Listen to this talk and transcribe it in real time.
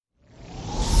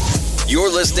You're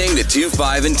listening to 2,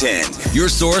 5, and 10, your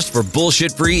source for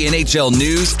bullshit-free NHL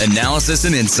news, analysis,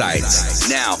 and insights.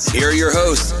 Now, here are your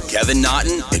hosts, Kevin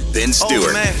Naughton and Ben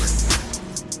Stewart.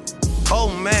 Oh,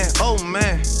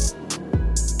 man.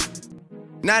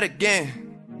 Not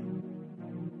again.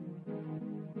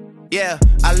 Yeah,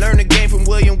 I learned the game from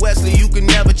William Wesley, you can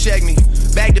never check me.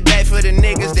 Back to back for the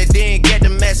niggas that didn't get the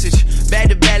message. Back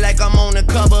to back like I'm on the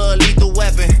cover of Lethal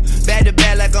Weapon. Back to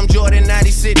back like I'm Jordan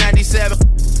 96, 97.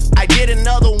 I did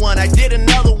another one.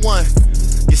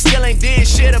 You still ain't did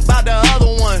shit about the other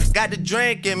one. Got the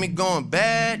drink in me going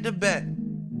back to back.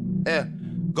 Yeah,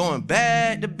 going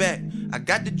back to back. I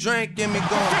got the drink in me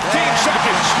going 15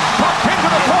 seconds. Puck into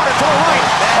the corner to the right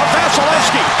of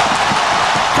Vasilevsky.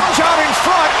 Comes out in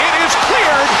front. It is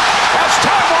cleared as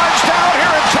time winds down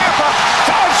here in Tampa.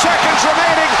 5 seconds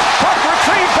remaining. Puck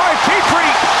retrieved by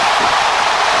Petrie.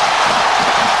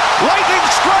 Lightning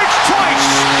strikes twice.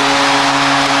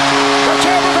 The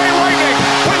Tampa Bay Lightning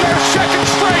win their second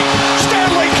straight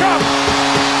Stanley Cup.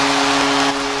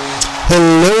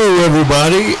 Hello,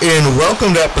 everybody, and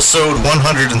welcome to episode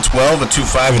 112 of 2,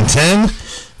 5, and 10.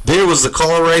 There was the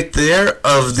call right there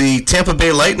of the Tampa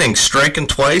Bay Lightning striking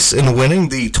twice and winning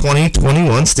the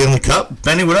 2021 Stanley Cup.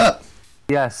 Benny, what up?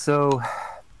 Yeah, so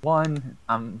one,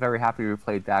 I'm very happy we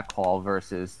played that call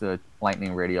versus the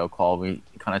Lightning radio call. We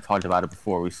kind of talked about it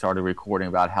before we started recording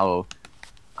about how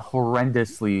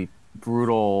horrendously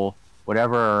brutal,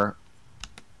 whatever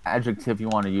adjective you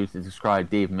want to use to describe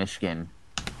Dave Mishkin,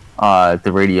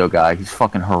 the radio guy. He's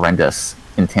fucking horrendous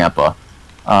in Tampa.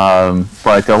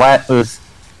 But it was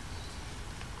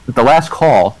the last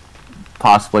call,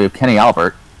 possibly, of Kenny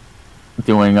Albert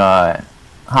doing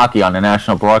hockey on the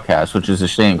national broadcast, which is a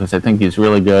shame because I think he's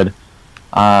really good.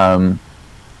 But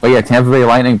yeah, Tampa Bay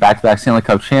Lightning back-to-back Stanley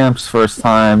Cup champs, first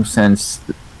time since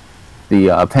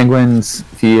the Penguins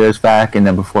a few years back, and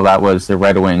then before that was the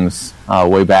Red Wings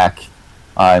way back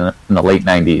in the late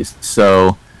 90s.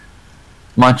 So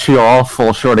Montreal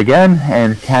fall short again,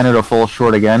 and Canada fall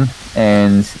short again.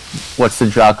 And what's the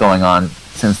drought going on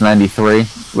since 93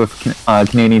 with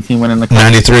Canadian team winning the Cup?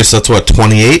 93, so that's what,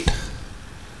 28?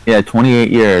 Yeah, 28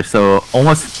 years. So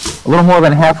almost a little more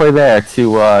than halfway there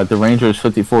to the Rangers'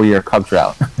 54-year Cup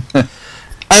drought.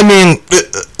 I mean,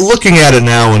 looking at it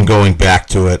now and going back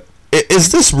to it,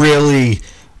 is this really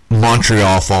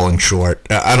Montreal falling short?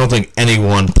 I don't think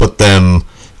anyone put them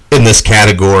in this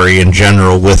category in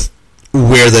general with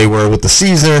where they were with the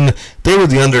season. They were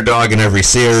the underdog in every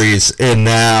series, and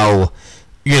now,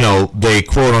 you know, they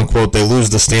quote-unquote, they lose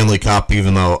the Stanley Cup,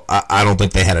 even though I don't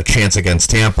think they had a chance against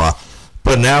Tampa.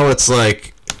 But now it's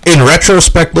like, in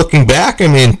retrospect, looking back, I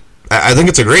mean, I think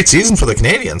it's a great season for the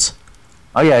Canadians.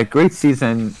 Oh, yeah, great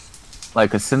season,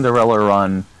 like a Cinderella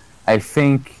run. I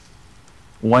think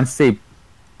once they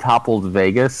toppled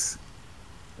Vegas,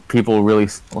 people really,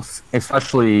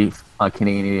 especially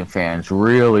Canadian fans,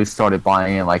 really started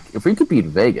buying in. Like, if we could beat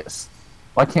Vegas,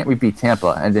 why can't we beat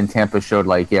Tampa? And then Tampa showed,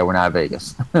 like, yeah, we're not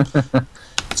Vegas.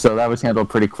 So that was handled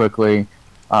pretty quickly.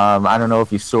 I don't know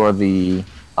if you saw the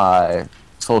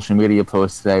social media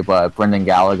post today, but Brendan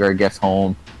Gallagher gets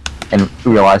home and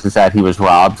realizes that he was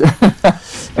robbed.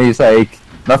 And he's like,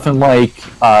 nothing like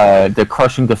the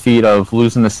crushing defeat of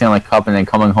losing the Stanley Cup and then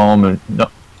coming home and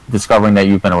discovering that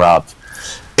you've been robbed.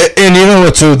 And you know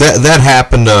what, too? That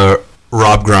happened to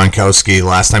Rob Gronkowski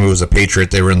last time he was a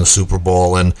Patriot. They were in the Super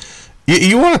Bowl, and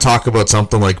you want to talk about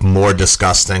something like more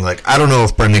disgusting. Like, I don't know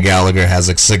if Brendan Gallagher has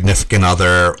a significant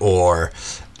other or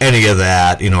any of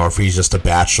that, you know, or if he's just a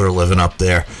bachelor living up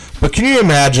there. But can you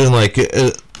imagine, like,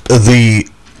 the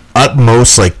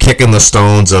utmost, like, kicking the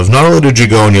stones of not only did you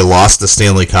go and you lost the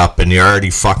Stanley Cup and you're already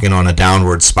fucking on a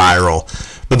downward spiral,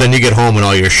 but then you get home and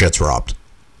all your shit's robbed.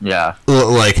 Yeah.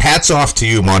 Like, hats off to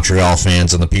you, Montreal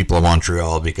fans and the people of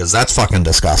Montreal, because that's fucking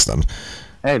disgusting.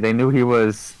 Hey, they knew he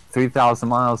was 3,000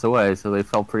 miles away, so they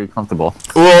felt pretty comfortable.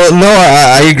 Well, no,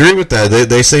 I agree with that.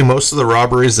 They say most of the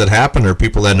robberies that happen are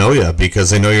people that know you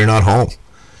because they know you're not home.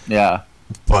 Yeah.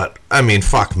 But, I mean,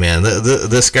 fuck, man.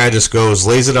 This guy just goes,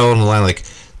 lays it out on the line like,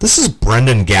 this is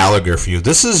Brendan Gallagher for you.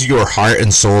 This is your heart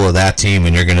and soul of that team,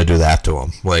 and you're going to do that to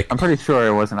him. Like, I'm pretty sure he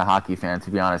wasn't a hockey fan,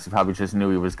 to be honest. He probably just knew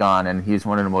he was gone, and he's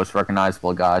one of the most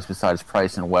recognizable guys besides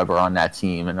Price and Weber on that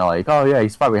team. And they're like, oh, yeah,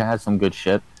 he's probably had some good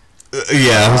shit.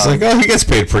 Yeah, I was like, oh, he gets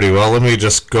paid pretty well. Let me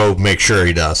just go make sure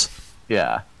he does.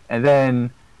 Yeah. And then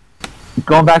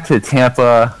going back to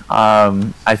Tampa,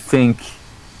 I think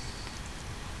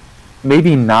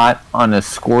maybe not on a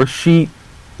score sheet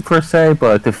per se,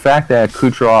 but the fact that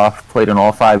Kucherov played in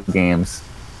all 5 games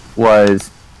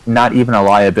was not even a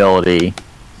liability.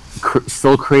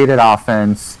 Still created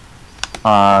offense.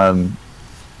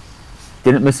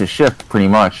 didn't miss a shift pretty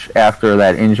much after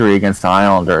that injury against the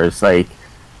Islanders. Like,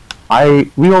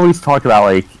 we always talked about,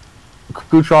 like,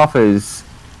 Kucherov is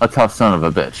a tough son of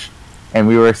a bitch, and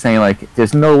we were saying, like,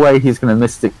 there's no way he's going to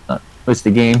miss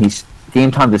the game. He's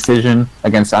game time decision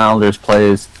against the Islanders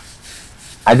plays.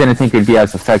 I didn't think it'd be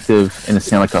as effective in the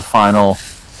Stanley Cup final.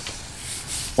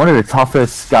 One of the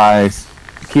toughest guys,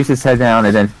 keeps his head down,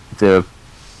 and then the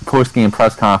post-game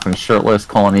press conference, shirtless,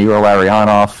 calling Igor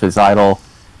Larionov his idol,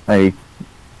 like,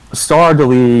 star of the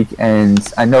league. And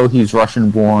I know he's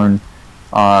Russian-born,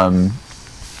 and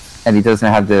he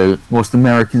doesn't have the most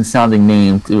American-sounding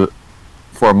name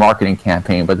for a marketing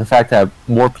campaign. But the fact that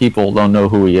more people don't know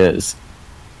who he is,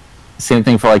 same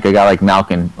thing for like a guy like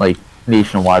Malkin, like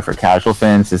nationwide for casual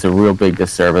fans, is a real big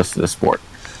disservice to the sport.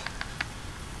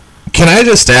 Can I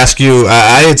just ask you,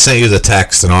 I had sent you the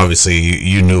text, and obviously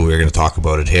you knew we were going to talk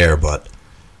about it here, but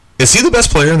is he the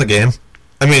best player in the game?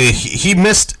 I mean, he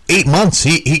missed 8 months.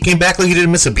 He came back like he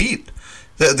didn't miss a beat.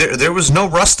 There was no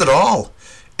rust at all.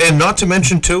 And not to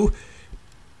mention, too,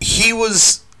 he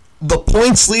was the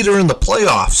points leader in the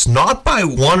playoffs, not by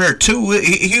 1 or 2.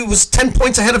 He was 10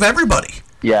 points ahead of everybody.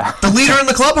 Yeah. The leader in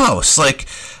the clubhouse. Like,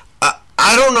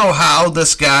 I don't know how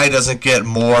this guy doesn't get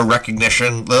more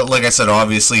recognition. Like I said,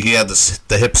 obviously he had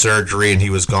the hip surgery and he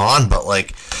was gone, but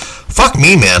like, fuck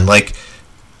me, man. Like,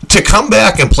 to come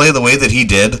back and play the way that he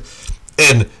did,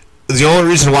 and the only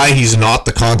reason why he's not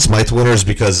the Conn Smythe winner is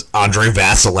because Andrei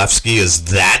Vasilevsky is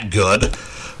that good.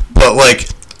 But like,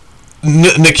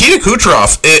 Nikita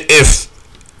Kucherov, if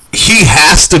he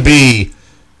has to be,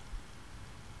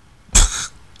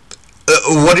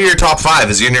 what are your top 5?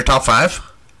 Is he in your top 5?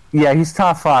 Yeah, he's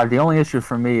top 5. The only issue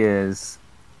for me is,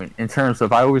 in terms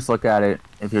of, I always look at it,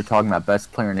 if you're talking about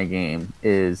best player in the game,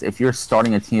 is if you're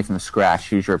starting a team from scratch,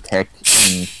 who's your pick?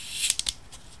 And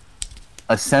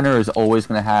a center is always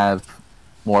going to have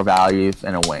more value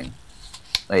than a wing.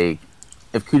 Like,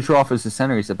 if Kucherov is the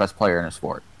center, he's the best player in the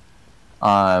sport.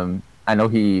 I know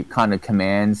he kind of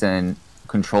commands and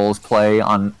controls play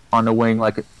on the wing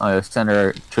like a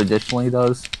center traditionally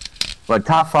does. But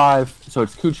top 5, so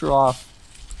it's Kucherov,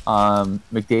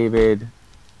 McDavid,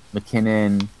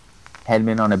 McKinnon,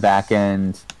 Hedman on the back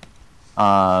end.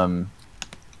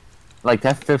 Like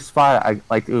that 5th spot, I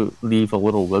like to leave a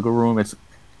little wiggle room.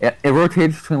 It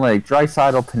rotates between like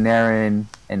Draisaitl, Panarin,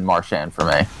 and Marchand for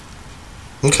me.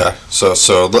 Okay, so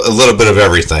a little bit of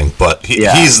everything, but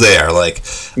he's there. Like,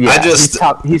 yeah,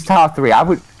 he's top 3. I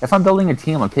would, if I'm building a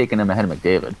team, I'm taking him ahead of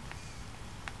McDavid.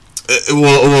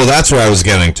 Well, that's where I was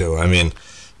getting to. I mean,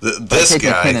 this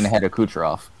guy McKinnon ahead of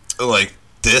Kucherov. Like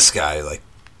this guy, like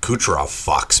Kucherov,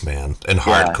 fucks, man, and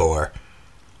hardcore.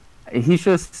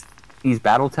 He's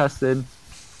battle tested.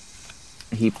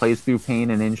 He plays through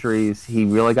pain and injuries. He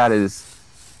really got his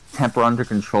temper under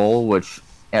control, which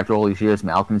after all these years,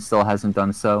 Malkin still hasn't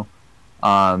done so.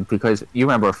 Because you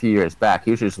remember a few years back,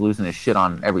 he was just losing his shit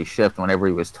on every shift whenever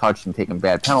he was touched and taking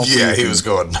bad penalties. Yeah, he was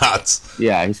going nuts.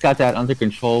 Yeah, he's got that under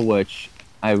control, which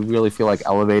I really feel like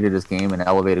elevated his game and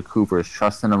elevated Cooper's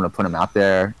trust in him to put him out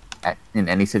there in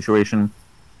any situation.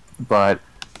 But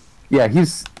yeah,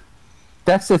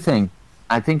 that's the thing.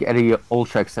 I think Eddie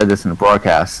Olczyk said this in the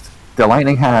broadcast. The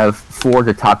Lightning have 4 of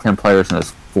the top 10 players in the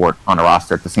sport on the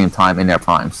roster at the same time in their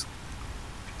primes.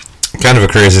 Kind of a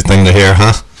crazy thing to hear,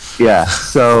 huh? Yeah,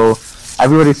 so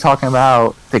everybody's talking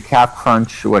about the cap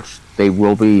crunch, which they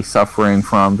will be suffering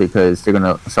from because they're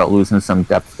going to start losing some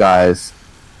depth guys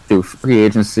through free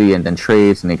agency and then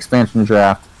trades and the expansion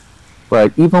draft.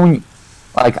 But even when,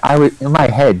 like, I was in my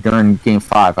head during Game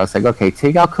 5, I was like, okay,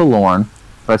 take out Killorn.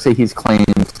 Let's say he's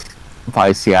claimed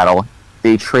by Seattle.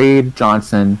 They trade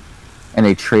Johnson and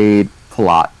they trade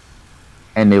Palat,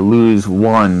 and they lose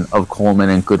one of Coleman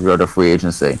and Goodrow to free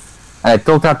agency. And I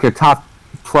built up your top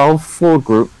 12 forward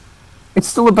group. It's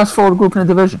still the best forward group in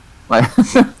the division. Like,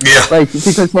 yeah. Like,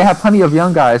 because they have plenty of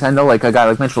young guys. I know, like, a guy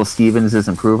like Mitchell Stevens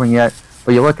isn't improving yet,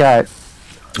 but you look at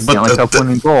Stanley Cup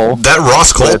winning goal. That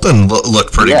Ross Colton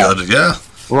looked pretty good, yeah.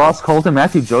 Ross Colton,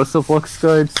 Matthew Joseph looks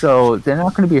good, so they're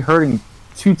not going to be hurting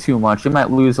too much. They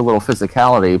might lose a little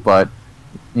physicality, but,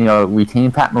 you know,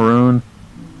 retain Pat Maroon.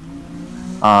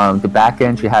 The back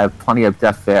end, you have plenty of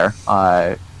depth there.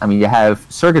 I mean, you have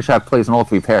Sergachev plays in all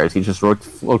 3 pairs. He just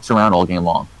floats around all game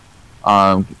long.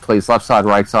 Plays left side,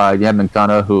 right side. You have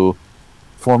McDonough, who,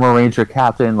 former Ranger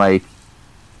captain, like,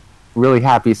 really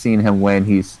happy seeing him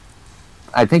win.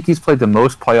 I think he's played the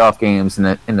most playoff games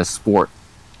in the sport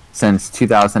since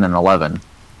 2011.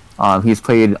 He's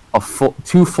played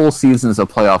 2 full seasons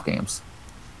of playoff games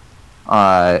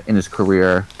in his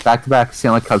career. Back-to-back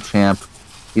Stanley Cup champ.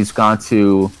 He's gone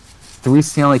to 3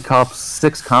 Stanley Cups,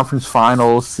 6 conference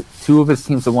finals. 2 of his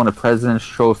teams have won a President's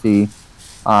Trophy.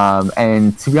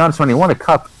 And to be honest, when he won a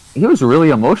cup, he was really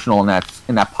emotional in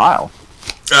that pile.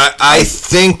 I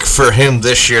think for him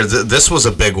this year, this was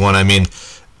a big one. I mean,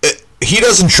 he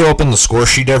doesn't show up in the score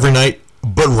sheet every night,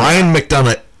 but Ryan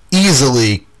McDonagh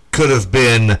easily could have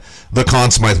been the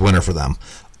Conn Smythe winner for them.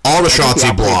 All the shots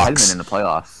he blocks in the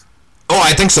playoffs. Oh,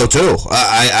 I think so too.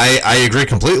 I agree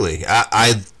completely.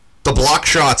 The block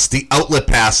shots, the outlet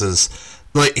passes,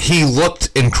 like he looked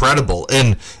incredible.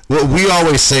 And we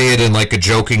always say it in like a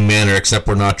joking manner, except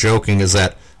we're not joking, is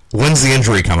that when's the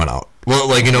injury coming out? Well,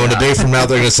 like, in a day from now,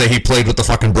 they're going to say he played with the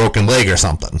fucking broken leg or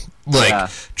something.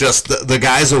 Like, just the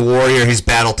guy's a warrior. He's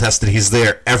battle-tested. He's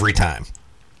there every time.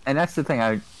 And that's the thing.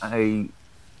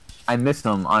 I missed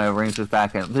him on a Rangers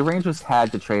back end. The Rangers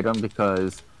had to trade him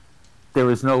because there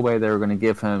was no way they were going to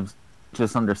give him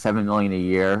just under $7 million a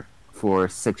year for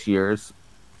 6 years.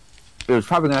 It was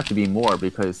probably going to have to be more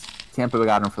because Tampa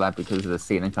got him for that because the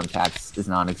state income tax is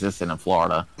non-existent in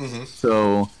Florida. Mm-hmm.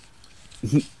 So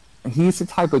he's the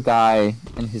type of guy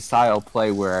in his style of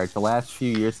play where the last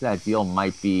few years of that deal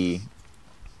might be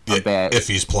bad. If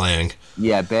he's playing.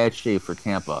 Yeah, bad shape for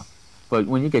Tampa. But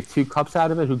when you get 2 cups out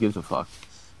of it, who gives a fuck?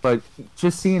 But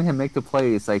just seeing him make the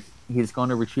plays, like he's going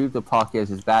to retrieve the puck, he has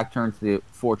his back turned to the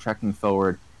forechecking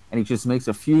forward, and he just makes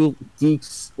a few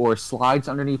dekes or slides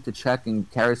underneath the check and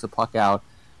carries the puck out.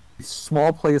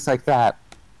 Small plays like that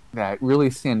really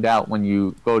stand out when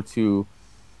you go to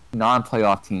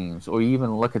non-playoff teams, or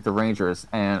even look at the Rangers,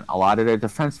 and a lot of their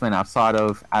defensemen outside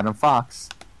of Adam Fox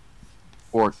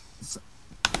or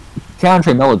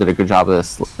Keandre Miller did a good job of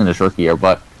this in his rookie year,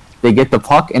 but they get the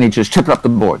puck and he just chip it up the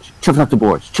boards.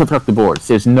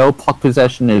 There's no puck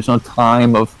possession. There's no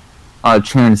time of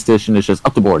transition. It's just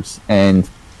up the boards. And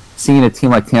seeing a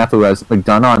team like Tampa who has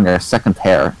McDonagh on their second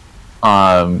pair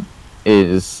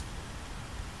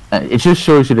it just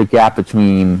shows you the gap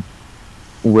between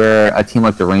where a team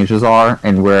like the Rangers are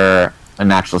and where a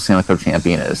natural Stanley Cup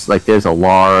champion is. Like, there's a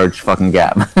large fucking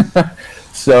gap.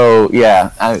 So,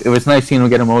 yeah, it was nice seeing him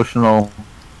get emotional.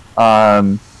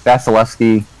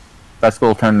 Vasilevsky, best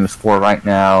goaltender in the sport right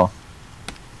now,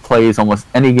 plays almost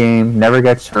any game, never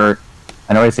gets hurt.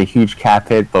 I know it's a huge cap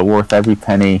hit, but worth every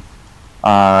penny.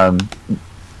 You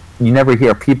never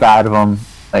hear a peep out of him.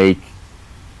 Like,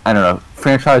 I don't know,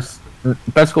 franchise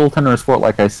best goaltender in the sport,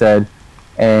 like I said,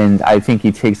 and I think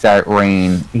he takes that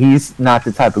reign. He's not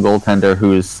the type of goaltender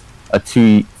who's a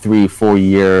 2, 3, 4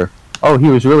 year, oh, he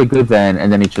was really good then,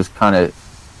 and then he just kind of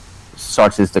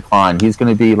starts his decline. He's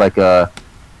going to be like a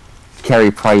Carey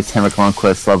Price, Henrik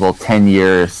Lundqvist level, 10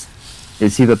 years.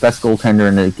 Is he the best goaltender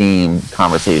in the game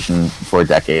conversation for a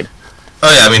decade?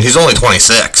 Oh, yeah, I mean, he's only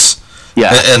 26.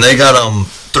 Yeah. And they got him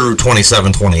through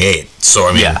 27, 28. So,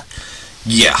 I mean,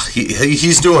 yeah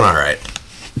he's doing all right.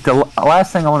 The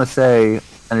last thing I want to say,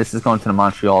 and this is going to the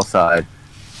Montreal side,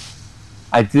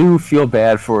 I do feel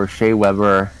bad for Shea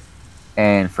Weber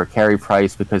and for Carey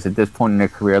Price because at this point in their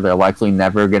career, they're likely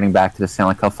never getting back to the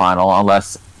Stanley Cup final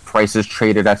unless Price is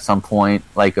traded at some point,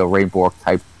 like a Ray Bourque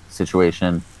type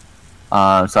situation.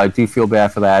 So I do feel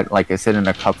bad for that. Like I said in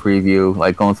a Cup preview,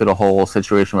 like going through the whole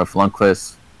situation with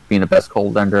Lundqvist being the best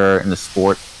goaltender in the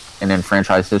sport and in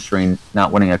franchise history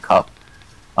not winning a Cup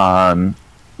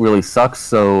really sucks.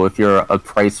 So if you're a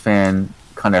Price fan,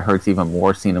 kind of hurts even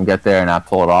more seeing him get there and not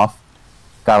pull it off.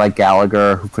 Guy like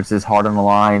Gallagher who puts his heart on the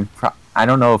line. I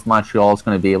don't know if Montreal is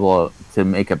going to be able to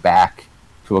make it back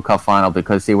to a Cup final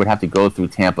because they would have to go through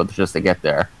Tampa just to get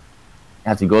there.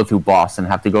 Have to go through Boston,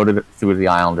 have to go through the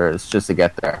Islanders just to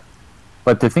get there.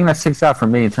 But the thing that sticks out for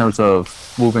me in terms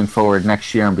of moving forward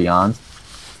next year and beyond,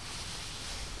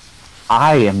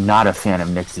 I am not a fan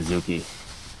of Nick Suzuki.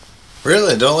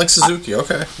 Really? Don't like Suzuki?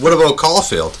 Okay. What about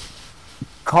Caulfield?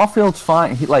 Caulfield's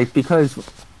fine. Because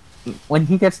when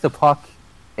he gets the puck,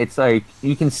 it's like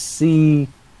you can see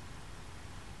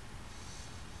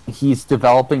he's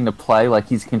developing the play. Like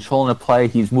he's controlling the play.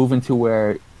 He's moving to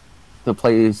where the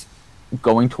play is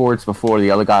going towards before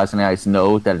the other guys on the ice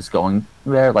know that it's going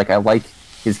there. Like I like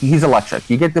he's electric.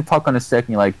 You get the puck on the stick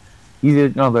and you're like,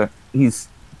 he's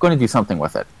going to do something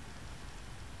with it.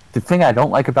 The thing I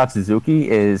don't like about Suzuki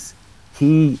is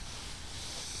he's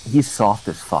soft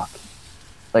as fuck.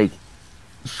 Like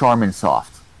Charmin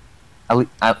soft.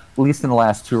 At least in the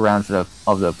last 2 rounds of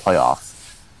the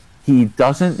playoffs. He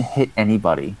doesn't hit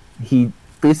anybody. He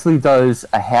basically does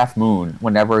a half moon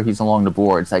whenever he's along the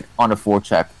boards, like on a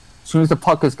forecheck. As soon as the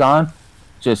puck is gone,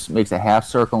 just makes a half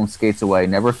circle and skates away.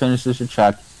 Never finishes a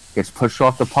check. Gets pushed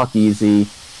off the puck easy.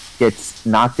 Gets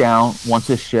knocked down once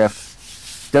a shift.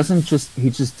 He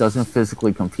just doesn't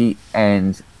physically compete.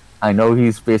 And I know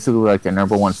he's basically like their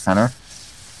number one center,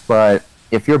 but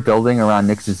if you're building around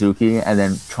Nick Suzuki and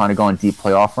then trying to go on deep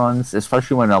playoff runs,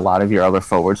 especially when a lot of your other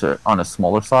forwards are on a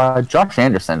smaller side, Josh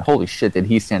Anderson, holy shit, did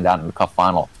he stand out in the Cup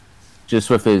final just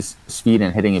with his speed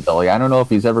and hitting ability. I don't know if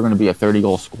he's ever going to be a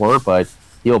 30-goal scorer, but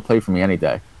he'll play for me any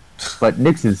day. But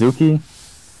Nick Suzuki,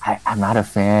 I'm not a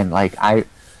fan. Like,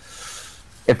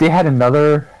 if they had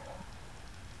another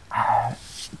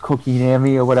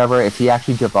Kokinami or whatever, if he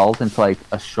actually developed into like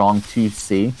a strong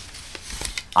 2C,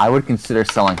 I would consider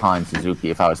selling Hein Suzuki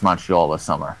if I was Montreal this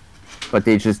summer. But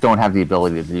they just don't have the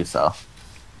ability to do so.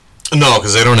 No,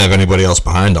 because they don't have anybody else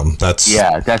behind them. That's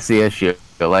the issue.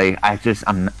 Like,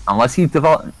 unless he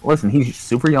develop. Listen, he's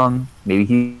super young.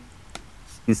 Maybe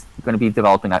he's going to be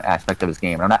developing that aspect of his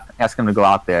game. I'm not asking him to go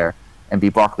out there and be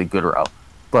Barclay Goodrow,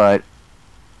 but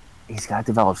he's got to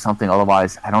develop something.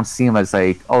 Otherwise, I don't see him as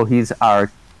like, oh, he's a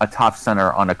top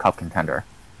center on a Cup contender.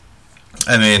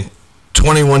 I mean,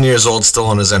 21 years old, still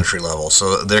on his entry level,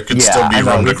 so there could still be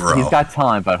room to grow. He's got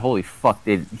time, but holy fuck,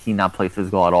 did he not play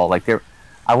physical at all? Like,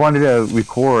 I wanted to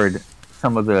record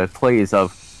some of the plays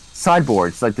of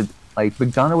sideboards, like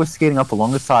McDonough was skating up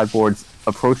along the sideboards,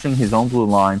 approaching his own blue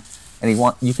line,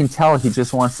 and you can tell he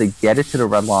just wants to get it to the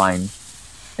red line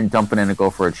and dump it in and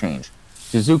go for a change.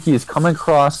 Suzuki is coming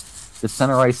across the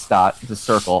center ice dot, the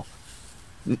circle.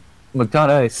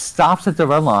 McDonough stops at the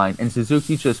red line, and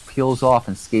Suzuki just peels off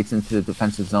and skates into the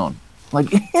defensive zone. Like,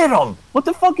 hit him! What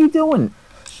the fuck are you doing?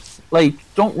 Like,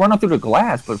 don't run up through the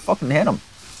glass, but fucking hit him.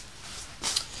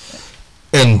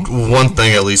 And one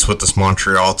thing, at least with this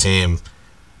Montreal team,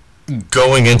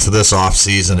 going into this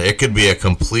offseason, it could be a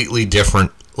completely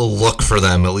different look for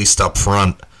them, at least up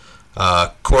front.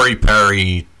 Corey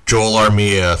Perry, Joel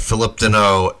Armia, Philip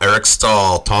Deneau, Eric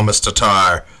Stahl, Thomas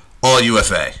Tatar, all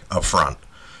UFA up front.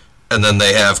 And then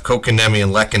they have Kokanemi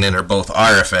and Lehkonen are both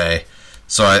RFA.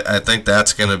 So I think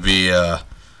that's going to be...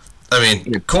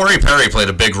 Corey Perry played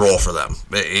a big role for them.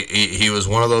 He was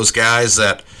one of those guys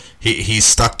that he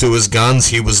stuck to his guns.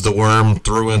 He was the worm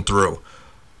through and through.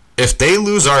 If they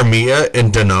lose Armia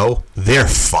and Deneau, they're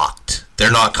fucked.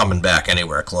 They're not coming back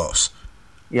anywhere close.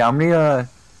 Yeah, Armia,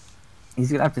 he's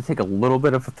going to have to take a little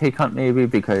bit of a pay cut maybe,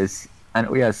 because I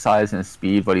know he has size and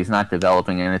speed, but he's not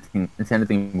developing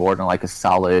anything more than like a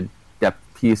solid depth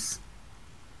piece.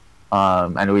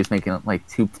 I know he's making like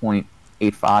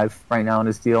 2.85 right now in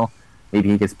his deal. Maybe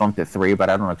he gets bumped to 3, but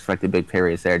I don't expect a big pay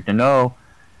raise there. Deneau,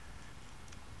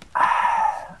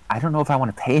 I don't know if I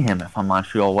want to pay him if I'm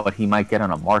Montreal what he might get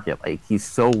on a market. Like, he's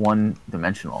so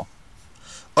one-dimensional.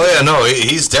 Oh, yeah, no,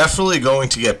 he's definitely going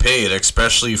to get paid,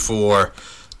 especially for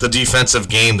the defensive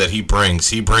game that he brings.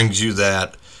 He brings you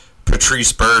that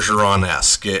Patrice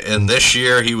Bergeron-esque. And this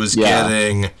year he was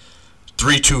getting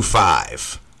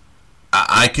 3.25.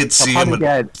 I could see him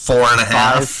at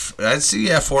 4.5. I'd see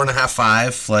 4.5,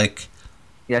 5. Like,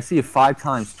 yeah, I see a 5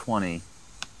 times 20,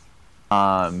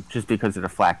 just because of the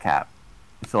flat cap.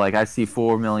 So like I see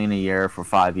 $4 million a year for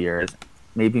 5 years.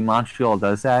 Maybe Montreal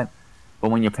does that, but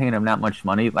when you're paying him that much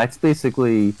money, that's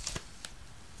basically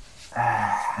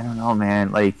I don't know,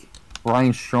 man. Like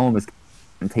Ryan Strome is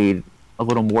paid a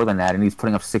little more than that, and he's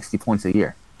putting up 60 points a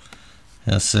year.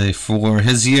 I say for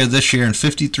his year this year in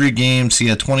 53 games, he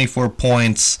had 24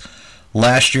 points.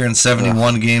 Last year in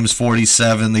 71 games,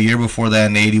 47. The year before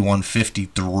that in 81,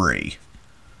 53.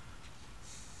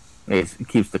 It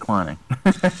keeps declining.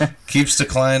 Keeps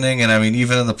declining, and I mean,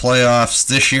 even in the playoffs,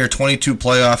 this year, 22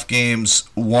 playoff games,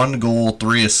 1 goal,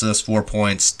 3 assists, 4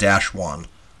 points, -1.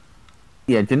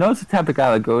 Yeah, Deneau's the type of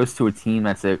guy that goes to a team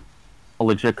that's a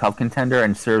legit cup contender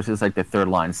and serves as like the third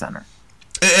line center.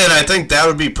 And I think that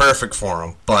would be perfect for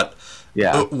him, but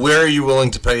where are you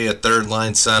willing to pay a third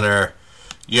line center,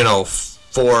 $4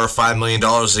 or $5 million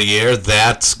a year?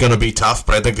 That's going to be tough,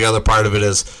 but I think the other part of it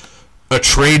is a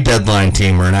trade deadline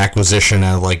team or an acquisition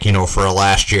of for a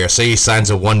last year. Say he signs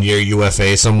a 1-year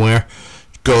UFA somewhere,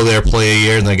 go there, play a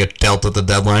year, and then get dealt at the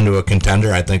deadline to a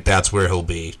contender. I think that's where he'll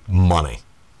be money.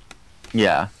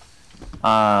 Yeah.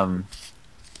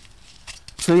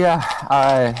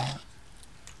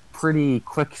 Pretty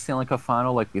quick Stanley Cup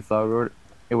final like we thought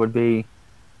it would be.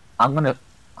 I'm going to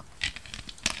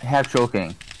half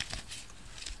joking.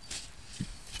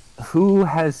 Who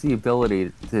has the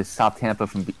ability to stop Tampa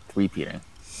from repeating?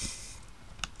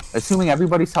 Assuming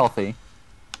everybody's healthy,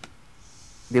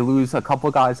 they lose a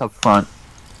couple guys up front.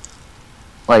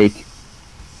 Like,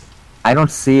 I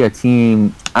don't see a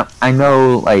team. I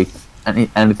know, like,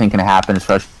 anything can happen,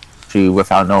 especially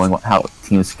without knowing how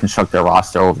teams construct their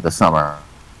roster over the summer.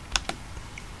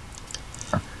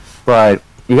 But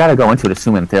you got to go into it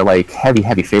assuming they're, like,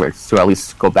 heavy favorites to at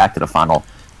least go back to the final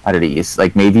out of the East.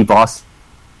 Like, maybe Boston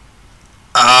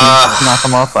knock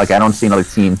them off? Like, I don't see another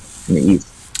team in the East.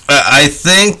 I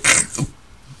think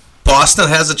Boston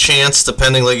has a chance,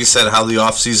 depending, like you said, how the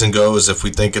offseason goes. If we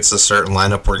think it's a certain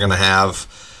lineup we're going to have,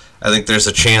 I think there's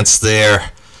a chance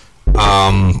there.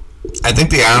 I think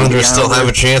the Islanders still have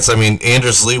a chance. I mean,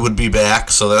 Anders Lee would be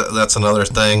back, so that's another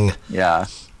thing. Yeah.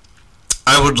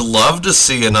 I would love to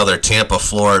see another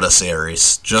Tampa-Florida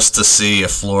series, just to see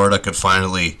if Florida could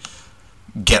finally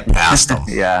get past them.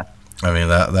 Yeah. I mean,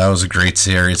 that was a great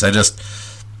series.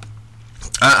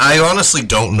 I honestly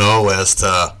don't know as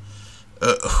to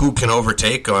who can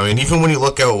overtake them. I mean, even when you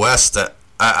look out west,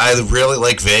 I really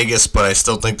like Vegas, but I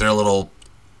still think they're a little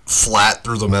flat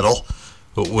through the middle,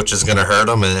 which is going to hurt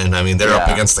them. And I mean, they're up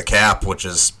against the cap, which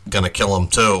is going to kill them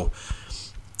too.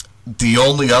 The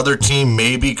only other team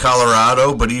may be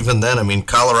Colorado, but even then, I mean,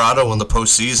 Colorado in the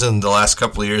postseason the last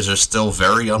couple of years are still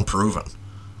very unproven.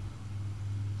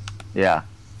 Yeah.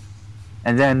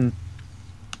 And then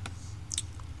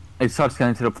it starts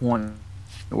getting to the point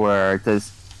where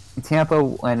does Tampa,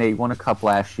 when they won a cup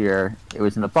last year, it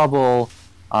was in the bubble.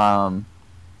 They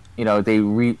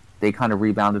kind of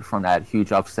rebounded from that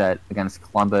huge upset against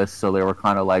Columbus, so they were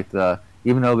kind of like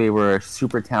even though they were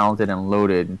super talented and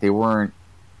loaded, they weren't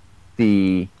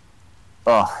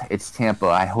it's Tampa,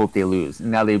 I hope they lose. And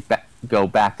now they go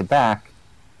back to back.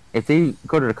 If they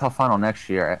go to the cup final next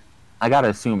year, I gotta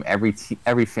assume every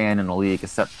fan in the league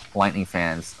except Lightning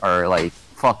fans are like,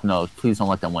 fuck no, please don't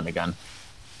let them win again.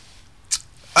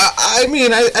 I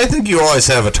mean, I think you always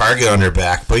have a target on your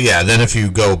back, but yeah, then if you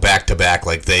go back to back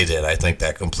like they did, I think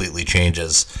that completely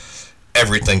changes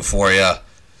everything for you.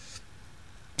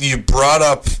 You brought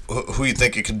up who you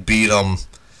think you could beat them,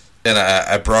 and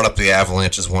I brought up the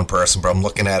Avalanche as one person, but I'm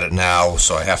looking at it now,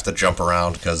 so I have to jump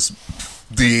around because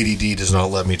the ADD does not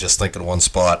let me just think in one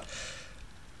spot.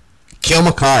 Cale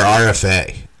Makar,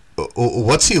 RFA.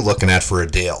 What's he looking at for a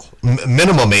deal?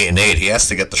 Minimum 8 and 8. He has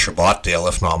to get the Shabbat deal,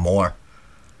 if not more.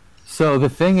 So the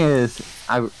thing is,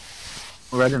 I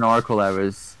read an article that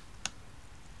was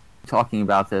talking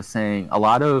about this, saying a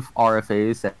lot of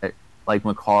RFAs that, like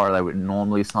Makar, that would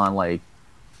normally sign like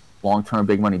long-term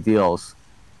big money deals,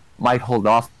 might hold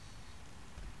off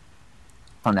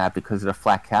on that because of the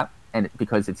flat cap, and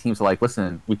because the teams are like,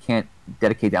 listen, we can't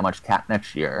dedicate that much cap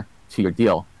next year to your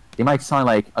deal. They might sign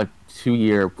like a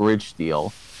 2-year bridge deal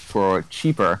for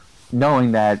cheaper,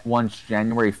 knowing that once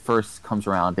January 1st comes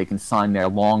around, they can sign their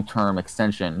long-term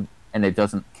extension, and it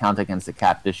doesn't count against the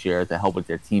cap this year to help with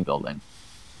their team building.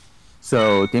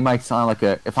 So they might sign like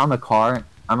if I'm a car,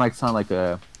 I might sign like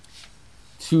a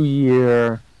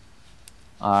 2-year,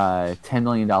 $10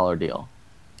 million deal.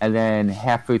 And then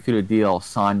halfway through the deal,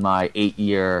 sign my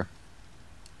 8-year,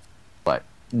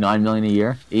 $9 million a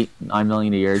year? $9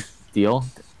 million a year deal.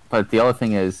 But the other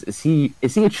thing is he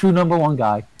a true number one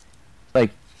guy?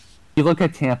 Like, you look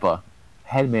at Tampa,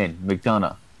 Hedman,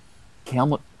 McDonough, Cale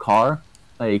Makar.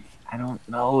 Like, I don't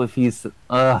know if he's.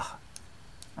 I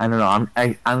don't know.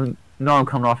 I'm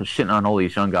coming off of shitting on all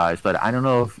these young guys, but I don't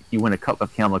know if you win a cup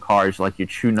of Cale Makar is like your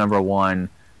true number one,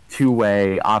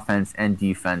 two-way offense and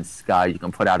defense guy you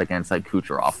can put out against like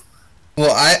Kucherov.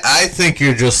 Well, I think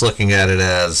you're just looking at it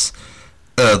as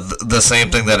the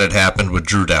same thing that had happened with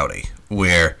Drew Doughty,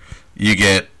 where you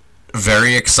get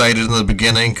very excited in the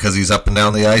beginning because he's up and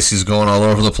down the ice, he's going all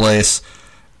over the place,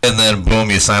 and then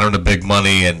boom, you sign him to big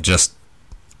money and just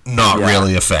not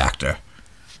really a factor.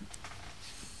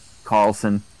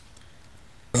 Carlson.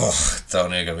 Oh,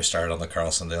 don't even get me started on the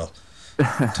Carlson deal.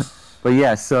 But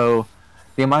yeah, so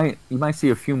you might see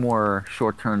a few more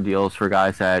short-term deals for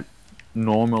guys that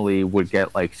normally would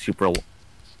get like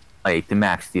the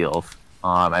max deals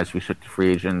as restricted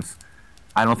free agents.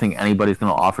 I don't think anybody's going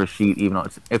to offer sheet, even though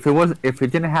if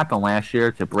it didn't happen last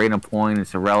year to Braden Point and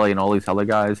Cirelli and all these other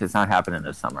guys, it's not happening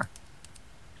this summer.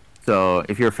 So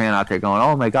if you're a fan out there going,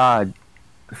 oh my God,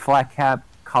 flat cap,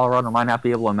 Colorado might not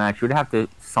be able to match, you would have to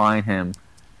sign him to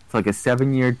like a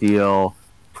 7-year deal,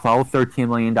 $12-13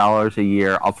 million a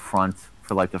year up front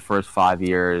for like the first 5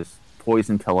 years,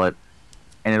 poison pill it,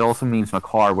 and it also means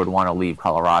Makar would want to leave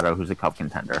Colorado, who's a cup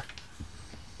contender.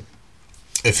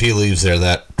 If he leaves there,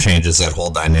 that changes that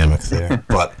whole dynamic there.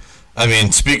 But, I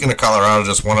mean, speaking of Colorado,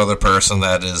 just one other person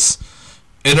that is,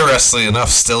 interestingly enough,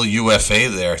 still UFA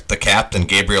there, the captain,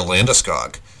 Gabriel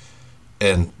Landeskog.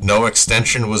 And no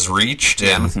extension was reached. I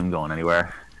haven't seen him going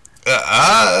anywhere.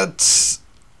 I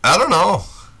don't know.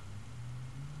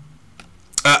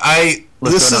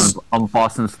 On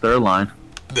Boston's third line.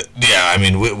 Yeah, I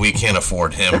mean, we can't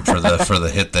afford him for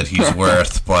the hit that he's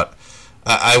worth, but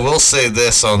I will say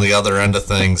this on the other end of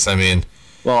things. I mean,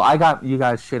 well, I got you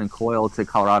guys shitting Coyle to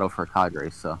Colorado for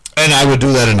Kadri, so. And I would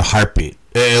do that in a heartbeat.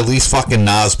 At least fucking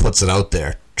Nas puts it out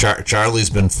there. Charlie's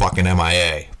been fucking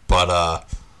MIA. But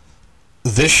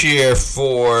this year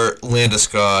for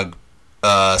Landeskog,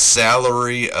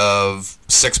 salary of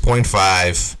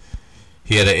 6.5.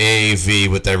 He had an AAV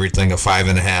with everything of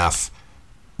 5.5.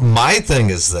 My thing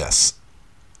is this.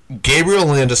 Gabriel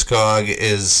Landeskog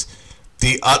is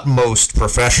the utmost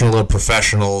professional of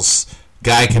professionals.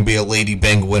 Guy can be a Lady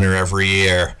Byng winner every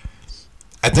year.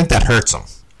 I think that hurts him.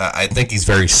 I think he's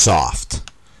very soft.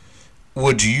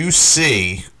 Would you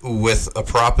see with a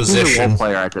proposition... He's a role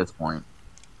player at this point.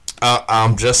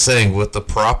 I'm just saying, with the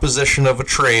proposition of a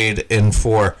trade and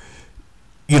for,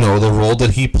 the role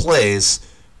that he plays,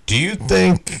 do you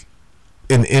think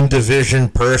an in-division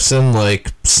person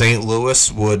like St.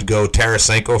 Louis would go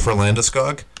Tarasenko for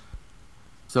Landeskog?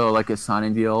 So, like a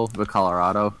signing deal with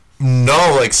Colorado?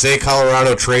 No, like, say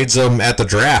Colorado trades him at the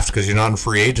draft because you're not in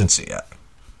free agency yet.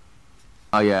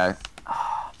 Oh, yeah.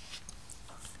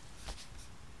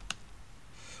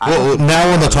 Well,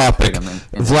 now on the topic,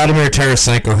 Vladimir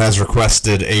Tarasenko has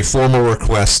requested a formal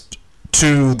request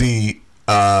to the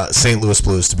St. Louis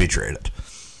Blues to be traded.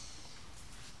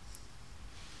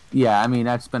 Yeah, I mean,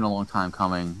 that's been a long time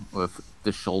coming with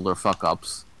the shoulder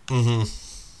fuck-ups. Mm-hmm.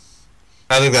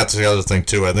 I think that's the other thing,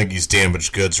 too. I think he's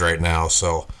damaged goods right now,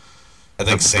 so I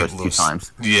think St. Louis...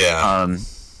 times. Yeah.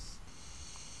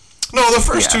 No, the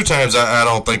first two times I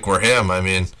don't think were him. I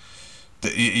mean...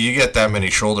 You get that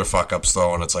many shoulder fuck-ups,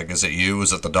 though, and it's like, is it you?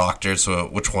 Is it the doctor? So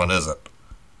which one is it?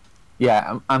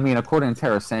 Yeah, I mean, according to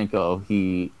Tarasenko,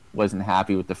 he wasn't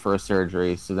happy with the first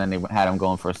surgery, so then they had him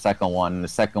going for a second one. And the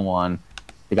second one,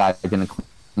 the guy didn't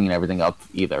clean everything up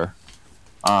either.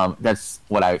 That's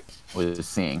what I was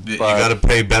seeing. You got to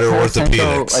pay better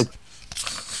orthopedics.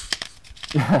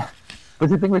 But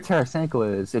the thing with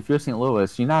Tarasenko is, if you're St.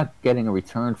 Louis, you're not getting a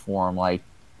return for him like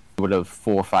you would have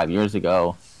 4 or 5 years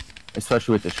ago.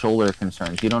 Especially with the shoulder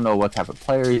concerns. You don't know what type of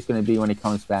player he's going to be when he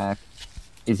comes back.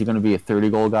 Is he going to be a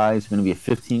 30-goal guy? Is he going to be a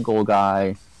 15-goal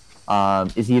guy?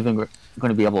 Is he even going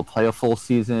to be able to play a full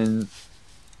season?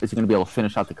 Is he going to be able to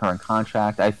finish out the current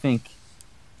contract? I think,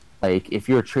 if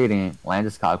you're trading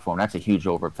Landeskog for him, that's a huge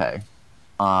overpay.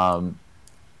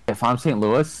 If I'm St.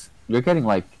 Louis, you're getting,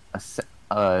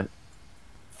 a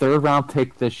third-round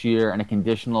pick this year and a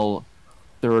conditional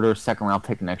third or second-round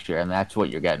pick next year, and that's what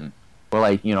you're getting.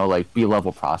 Or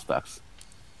B-level prospects.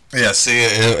 Yeah, see,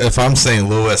 if I'm St.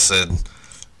 Louis, and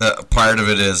part of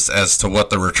it is as to what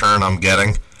the return I'm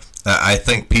getting, I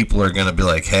think people are going to be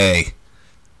like, hey,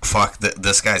 fuck,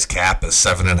 this guy's cap is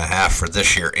 7.5 for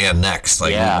this year and next.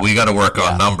 We got to work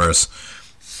on numbers.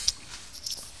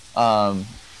 I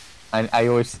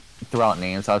always throw out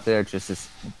names out there just to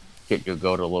get your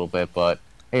goat a little bit, but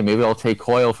hey, maybe I'll take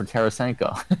Coyle for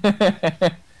Tarasenko.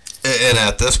 And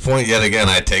at this point, yet again,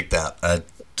 I take that.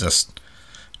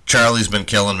 Charlie's been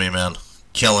killing me, man.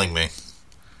 Killing me.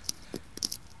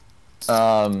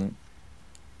 I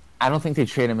don't think they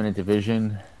trade him in a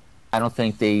division. I don't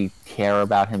think they care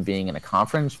about him being in a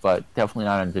conference, but definitely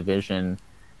not in a division.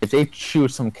 If they chew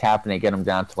some cap and they get him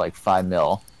down to $5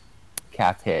 million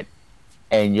cap hit,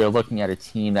 and you're looking at a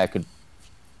team that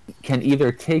can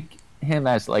either take him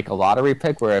as a lottery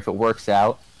pick, where if it works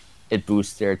out, it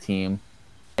boosts their team.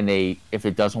 And if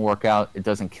it doesn't work out, it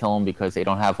doesn't kill them because they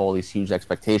don't have all these huge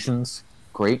expectations.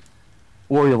 Great.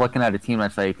 Or you're looking at a team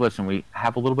that's listen, we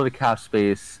have a little bit of cap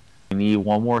space. We need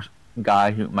one more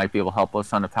guy who might be able to help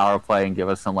us on the power play and give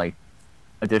us some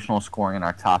additional scoring in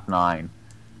our top 9.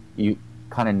 You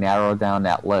kind of narrow down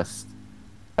that list.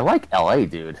 I like LA,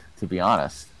 dude, to be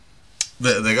honest.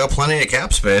 They got plenty of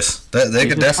cap space. They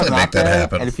could definitely make that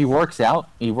happen. And if he works out,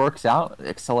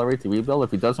 accelerate the rebuild. If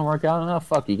he doesn't work out,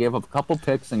 fuck, you gave up a couple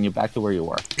picks and you're back to where you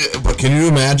were. Yeah, but can you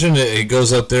imagine it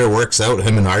goes up there, works out,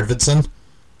 him and Arvidsson?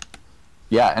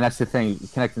 Yeah, and that's the thing,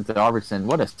 connecting to Arvidsson,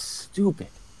 what a stupid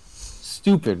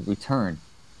return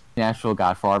Nashville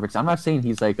got for Arvidsson. I'm not saying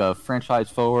he's a franchise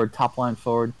forward, top-line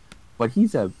forward, but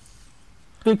he's a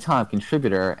big-time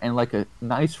contributor and a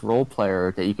nice role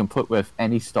player that you can put with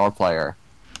any star player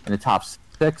in the top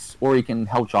 6, or you can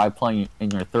help drive play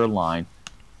in your third line.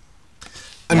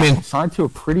 I mean, signed to a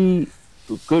pretty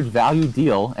good value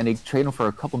deal, and they trade him for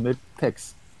a couple mid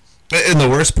picks. And the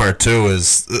worst part, too,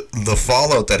 is the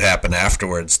fallout that happened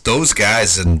afterwards. Those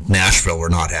guys in Nashville were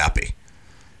not happy.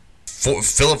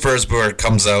 Philip Forsberg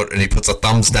comes out and he puts a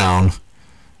thumbs down.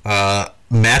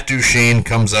 Matt Duchene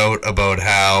comes out about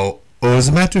how... Oh, was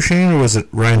it Matt Duchene or was it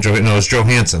Ryan Johansson? No, it was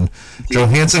Johansson.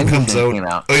 Johansson comes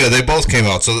out. Oh, yeah, they both came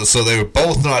out. So they were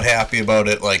both not happy about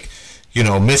it.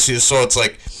 Miss you. So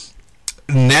it's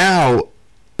now,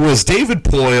 was David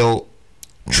Poile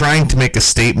trying to make a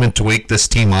statement to wake this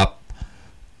team up?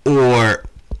 or...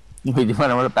 You went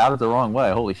about it the wrong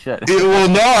way. Holy shit. Well,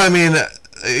 no, I mean,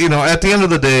 at the end of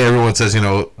the day, everyone says,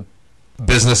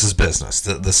 business is business.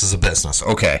 This is a business.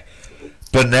 Okay.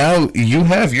 But now you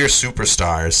have your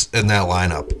superstars in that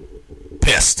lineup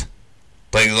pissed.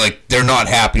 Like they're not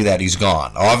happy that he's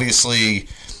gone. Obviously,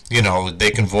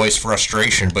 they can voice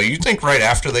frustration, but you think right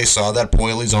after they saw that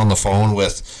Poilie's on the phone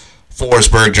with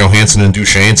Forsberg, Johansson, and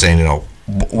Duchesne saying,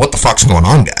 what the fuck's going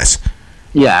on, guys?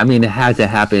 Yeah, I mean, it had to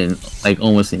happen,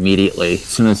 almost immediately. As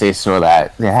soon as they saw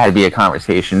that, there had to be a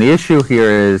conversation. The issue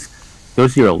here is,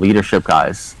 those are your leadership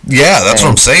guys. Yeah, that's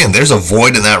what I'm saying. There's a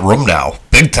void in that room now,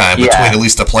 big time, between at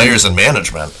least the players and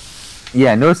management.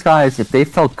 Yeah, and those guys, if they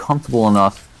felt comfortable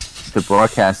enough to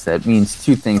broadcast that, means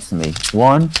two things to me.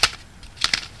 One,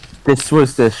 this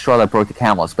was the straw that broke the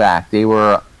camel's back. They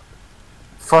were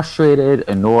frustrated,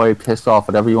 annoyed, pissed off,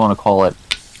 whatever you want to call it,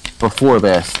 before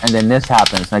this, and then this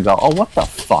happens, and I go, oh, what the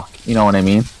fuck? You know what I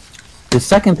mean? The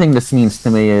second thing this means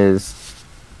to me is,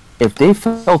 if they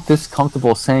felt this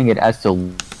comfortable saying it as the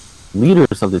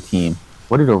leaders of the team,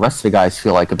 what do the rest of the guys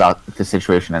feel like about the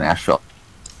situation in Nashville?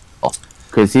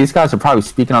 Because these guys are probably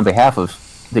speaking on behalf of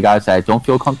the guys that don't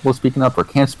feel comfortable speaking up or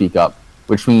can't speak up,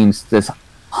 which means does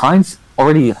Hines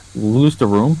already lose the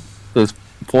room? Does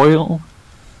Poile,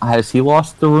 has he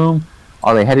lost the room?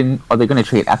 Are they going to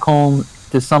trade Ekholm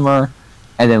this summer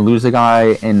and then lose a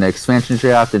guy in the expansion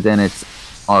draft, and then it's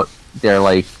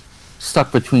they're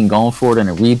stuck between going forward and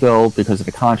a rebuild because of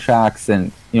the contracts,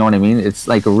 and you know what I mean? It's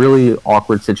a really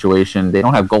awkward situation. They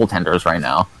don't have goaltenders right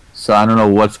now, so I don't know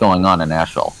what's going on in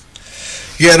Nashville.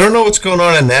 Yeah, I don't know what's going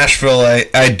on in Nashville.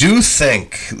 I do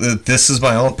think that this is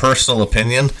my own personal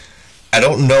opinion. I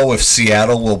don't know if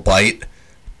Seattle will bite,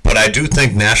 but I do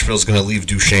think Nashville's going to leave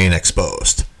Duchesne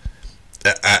exposed.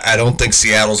 I don't think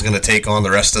Seattle's going to take on the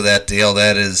rest of that deal.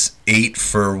 That is 8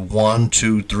 for 1,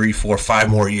 2, 3, 4, 5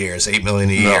 more years, $8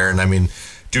 million a year. And I mean,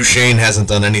 Duchesne hasn't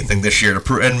done anything this year to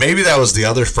prove. And maybe that was the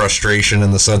other frustration in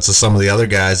the sense of some of the other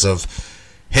guys of,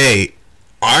 hey,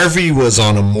 RV was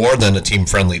on a more than a team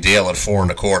friendly deal at 4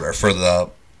 1/4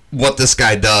 for what this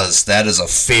guy does. That is a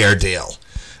fair deal.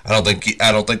 I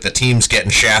don't think the team's getting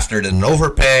shafted in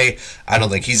overpay. I don't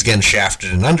think he's getting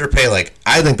shafted in underpay.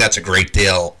 I think that's a great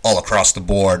deal all across the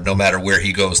board, no matter where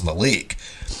he goes in the league.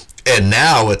 And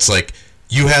now it's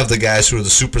you have the guys who are the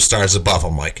superstars above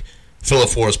him, Philip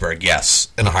Forsberg, yes,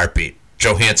 in a heartbeat.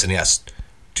 Johansson, yes.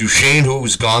 Duchesne,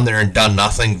 who's gone there and done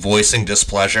nothing, voicing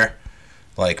displeasure.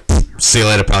 See you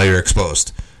later, pal, you're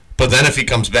exposed. But then if he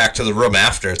comes back to the room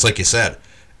after, it's like you said,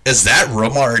 is that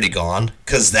room already gone?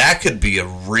 Because that could be a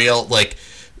real,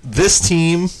 this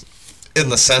team, in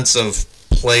the sense of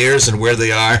players and where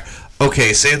they are,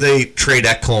 okay, say they trade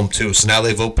Ekholm too, so now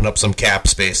they've opened up some cap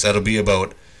space. That'll be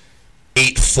about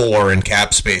 8-4 in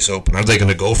cap space open. Are they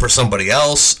going to go for somebody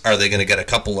else? Are they going to get a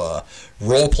couple of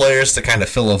role players to kind of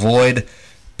fill a void?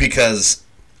 Because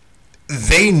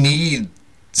they need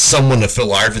someone to fill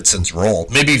Arvidsson's role.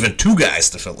 Maybe even 2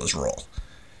 guys to fill his role.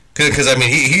 Because, I mean,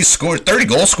 he scored 30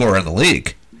 goal scorer in the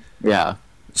league. Yeah.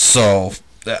 So,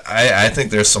 I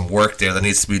think there's some work there that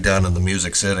needs to be done in the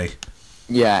Music City.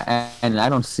 Yeah, and I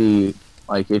don't see,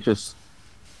 it just,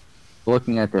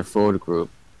 looking at their forward group,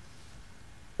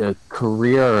 the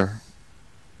career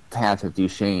path of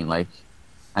Duchesne,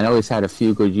 I know he's had a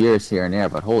few good years here and there,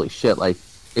 but holy shit,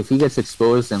 if he gets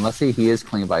exposed, and let's say he is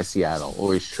claimed by Seattle,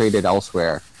 or he's traded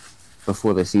elsewhere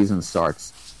before the season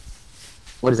starts,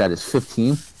 what is that, his 5th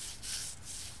team?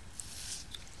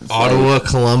 Ottawa,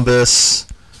 Columbus,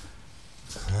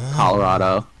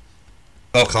 Colorado.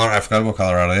 Oh, Colorado! I forgot about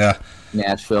Colorado. Yeah,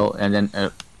 Nashville, and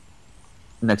then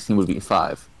next team would be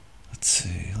 5. Let's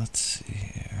see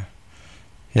here.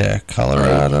 Yeah,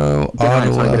 Colorado,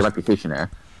 Ottawa. Get a reputation there.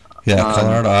 Yeah,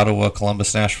 Colorado, Ottawa,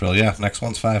 Columbus, Nashville. Yeah, next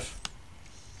one's 5.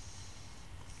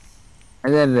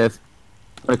 And then when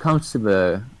it comes to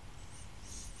the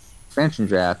expansion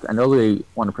draft, I know they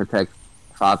want to protect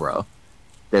Fabro.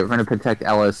 They're going to protect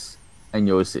Ellis and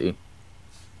Yossi.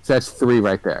 So that's 3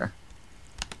 right there.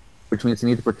 Which means they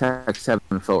need to protect 7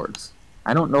 forwards.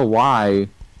 I don't know why.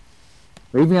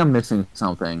 Maybe I'm missing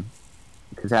something.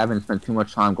 Because I haven't spent too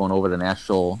much time going over the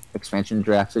national expansion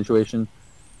draft situation.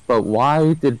 But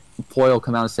why did Poile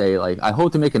come out and say, I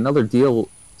hope to make another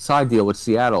side deal with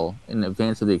Seattle in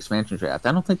advance of the expansion draft?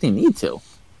 I don't think they need to.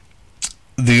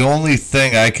 The only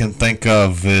thing I can think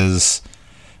of is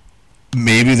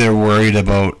maybe they're worried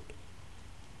about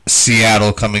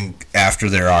Seattle coming after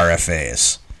their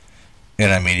RFAs.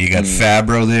 And I mean, you got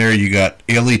Fabro there, you got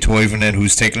Eeli Toivonen,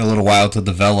 who's taken a little while to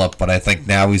develop, but I think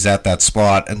now he's at that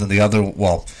spot. And then the other,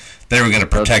 they were going to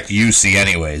protect Jussi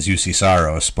anyways, Jussi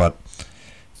Saros, but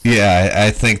Yeah,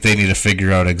 I think they need to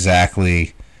figure out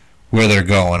exactly where they're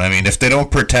going. I mean, if they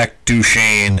don't protect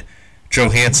Duchesne,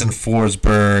 Johansson,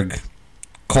 Forsberg,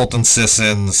 Colton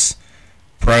Sissons,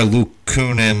 probably Luke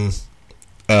Kunin,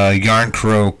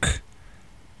 Yarncroke,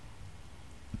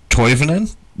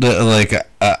 Toivonen,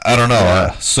 I don't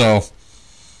know. So,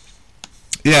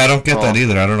 yeah, I don't get that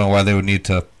either. I don't know why they would need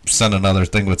to send another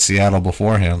thing with Seattle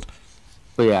beforehand.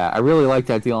 But yeah, I really like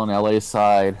that deal on LA's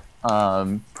side.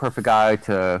 Perfect guy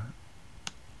to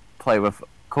play with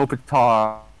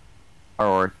Kopitar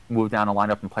or move down the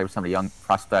lineup and play with some of the young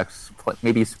prospects.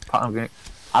 Maybe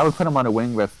I would put him on a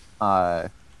wing with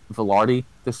Velarde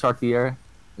to start the year.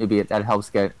 Maybe that helps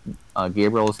get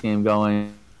Gabriel's game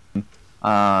going.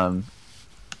 Can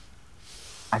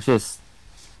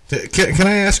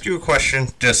I ask you a question?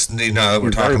 Just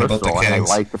we're talking about the Kings. And I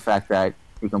like the fact that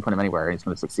you can put him anywhere and he's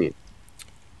going to succeed.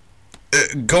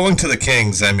 Going to the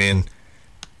Kings, I mean,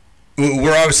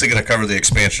 we're obviously going to cover the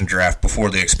expansion draft before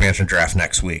the expansion draft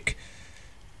next week.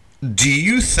 Do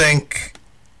you think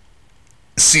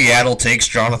Seattle takes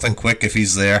Jonathan Quick if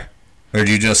he's there? Or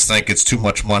do you just think it's too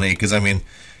much money? Because, I mean,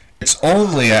 it's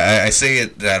only, I say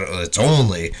it that it's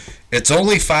only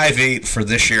 5.8 for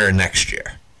this year and next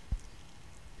year.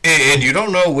 And you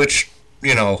don't know which,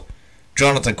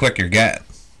 Jonathan Quick you're getting.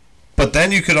 But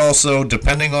then you could also,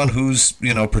 depending on who's,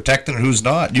 protecting and who's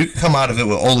not, you could come out of it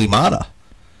with Olli Maatta.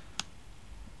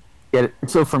 Yeah,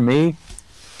 so for me,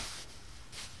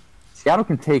 Seattle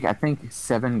can take, I think,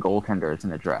 7 goaltenders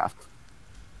in the draft.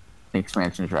 The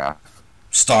expansion draft.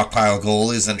 Stockpile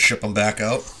goalies and ship them back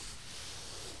out?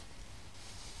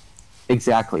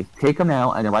 Exactly. Take them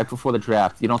now, and then right before the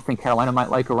draft, you don't think Carolina might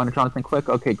like a run of Jonathan Quick?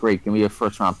 Okay, great. Give me a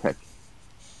first-round pick.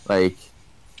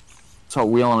 So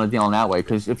wheeling a deal in that way.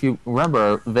 Because if you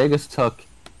remember, Vegas took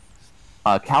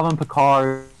Calvin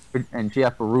Pickard and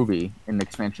Jeff Berube in the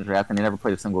expansion draft, and they never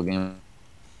played a single game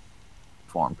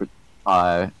for him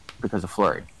because of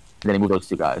Fleury. And then he moved those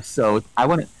 2 guys. So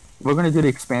we're going to do the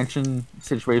expansion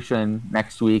situation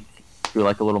next week, do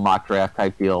like a little mock draft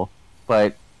type deal.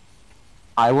 But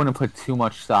I wouldn't put too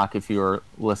much stock, if you're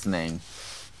listening,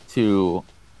 to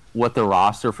what the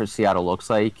roster for Seattle looks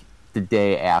like the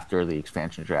day after the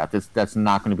expansion draft. That's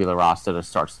not going to be the roster that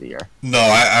starts the year. No,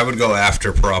 I would go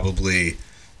after probably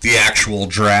the actual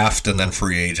draft and then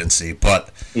free agency.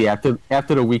 But yeah,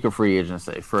 after the week of free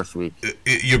agency, first week.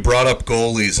 You brought up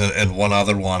goalies, and one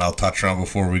other one I'll touch on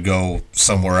before we go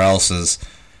somewhere else is,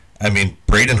 I mean,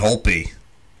 Braden Holtby.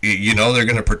 They're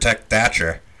going to protect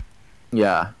Thatcher.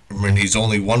 Yeah. I mean, he's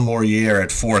only one more year at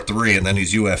 4.3, and then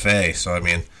he's UFA. So, I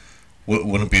mean,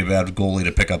 wouldn't be a bad goalie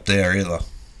to pick up there either.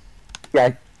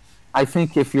 Yeah, I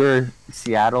think if you're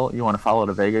Seattle, you want to follow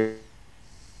the Vegas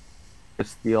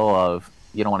deal of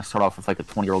you don't want to start off with like a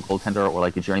 20-year-old goaltender or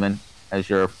like a journeyman as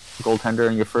your goaltender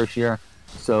in your first year.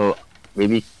 So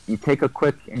maybe you take a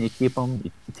Quick and you keep him.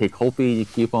 You take Holtby, you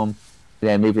keep him.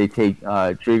 Then maybe they take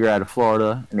Drieger out of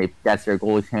Florida, and that's their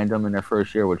goalie tandem in their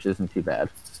first year, which isn't too bad.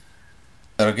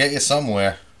 That'll get you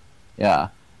somewhere. Yeah.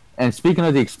 And speaking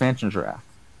of the expansion draft,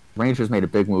 Rangers made a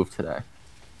big move today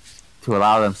to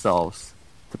allow themselves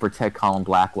to protect Colin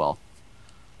Blackwell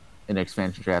in the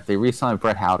expansion draft. They re-signed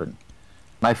Brett Howden,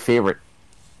 my favorite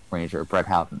Ranger, Brett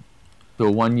Howden, to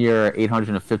a 1-year,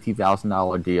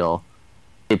 $850,000 deal.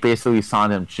 They basically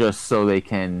signed him just so they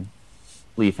can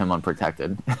leave him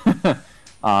unprotected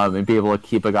and be able to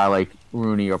keep a guy like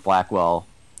Rooney or Blackwell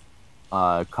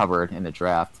covered in the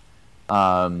draft.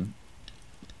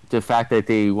 The fact that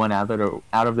they went out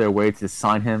of their way to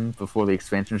sign him before the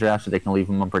expansion draft so they can leave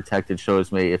him unprotected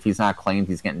shows me if he's not claimed,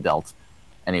 he's getting dealt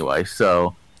anyway.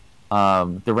 So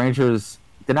the Rangers,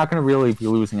 they're not going to really be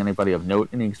losing anybody of note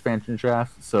in the expansion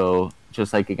draft. So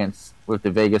just like with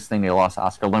the Vegas thing, they lost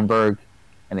Oscar Lindberg,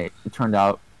 and it turned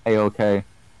out A-okay.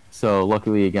 So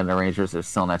luckily, again, the Rangers are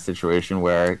still in that situation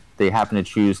where they happen to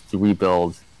choose to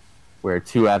rebuild, where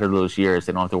 2 out of those years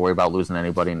they don't have to worry about losing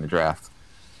anybody in the draft.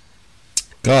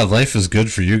 God, life is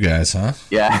good for you guys, huh?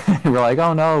 Yeah. We're like,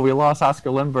 oh no, we lost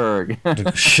Oscar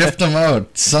Lindberg. Shift him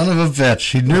out. Son of a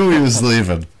bitch. He knew he was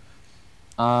leaving.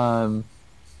 The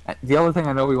other thing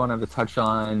I know we wanted to touch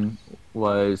on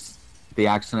was the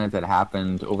accident that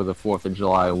happened over the 4th of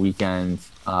July weekend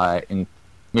in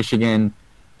Michigan.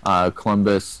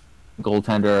 Columbus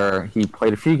goaltender. He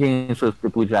played a few games with the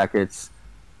Blue Jackets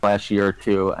last year or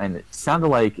 2, and it sounded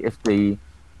like if they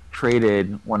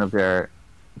traded one of their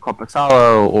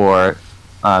Korpisalo or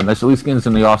Mesaluskins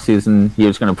in the offseason, he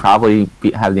was going to probably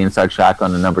have the inside shot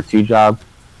on the number 2 job.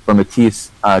 For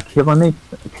Matisse Kivlenieks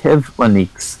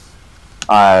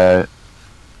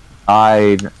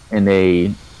died in a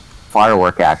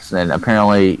firework accident.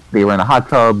 Apparently, they were in a hot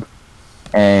tub,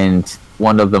 and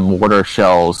one of the mortar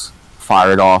shells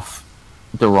fired off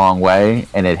the wrong way,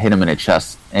 and it hit him in the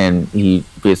chest, and he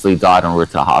basically died en route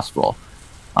to the hospital.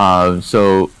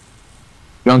 So,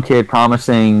 young kid,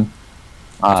 promising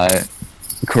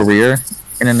career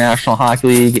in the National Hockey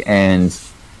League, and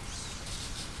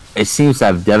it seems to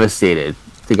have devastated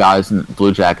the guys in the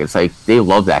Blue Jackets. Like, they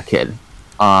love that kid.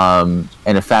 And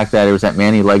the fact that it was at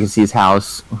Manny Legacy's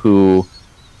house, who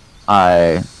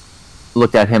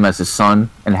looked at him as his son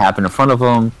and happened in front of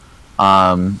him.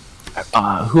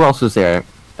 Who else was there?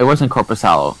 It wasn't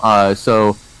Corpusalo.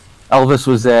 So Elvis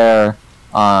was there.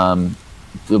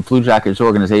 The Blue Jackets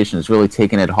organization is really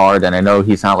taking it hard, and I know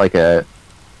he's not like a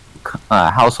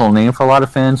household name for a lot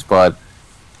of fans, but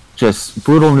just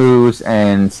brutal news.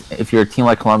 And if you're a team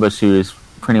like Columbus, who's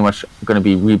pretty much going to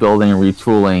be rebuilding and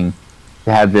retooling,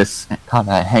 to have this kind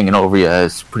of hanging over you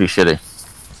is pretty shitty.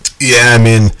 Yeah, I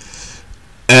mean,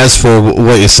 as for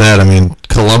what you said, I mean,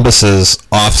 Columbus's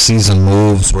off-season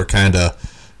moves were kind of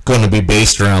going to be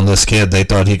based around this kid. They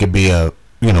thought he could be a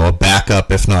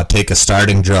backup, if not take a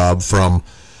starting job from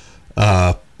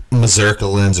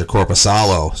Mazurka, Linz, or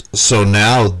Corpusalo. So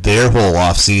now their whole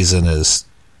off-season is,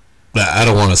 I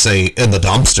don't want to say in the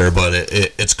dumpster, but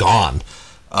it's gone.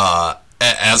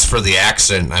 As for the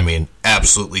accident, I mean,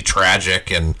 absolutely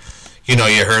tragic. And,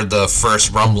 you heard the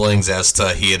first rumblings as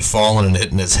to he had fallen and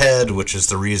hit in his head, which is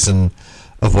the reason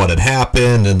of what had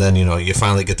happened. And then, you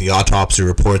finally get the autopsy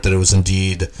report that it was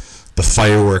indeed the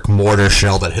firework mortar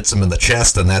shell that hits him in the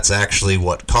chest, and that's actually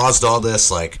what caused all this.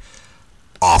 Like,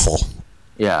 awful.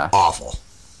 Yeah. Awful.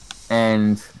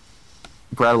 And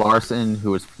Brad Larson,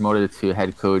 who was promoted to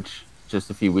head coach just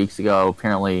a few weeks ago,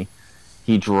 apparently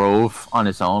he drove on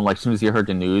his own. Like, as soon as he heard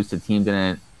the news, the team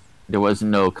there was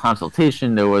no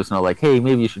consultation. There was no, like, hey,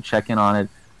 maybe you should check in on it.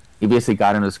 He basically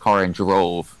got in his car and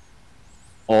drove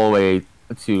all the way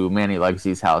to Manny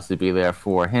Legacy's house to be there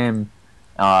for him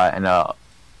and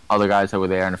other guys that were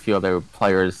there, and a few other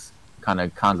players kind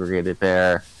of congregated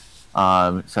there.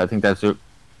 So I think that's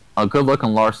a good look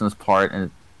on Larson's part,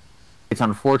 and it's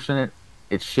unfortunate,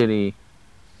 it's shitty,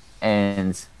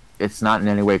 and it's not in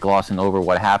any way glossing over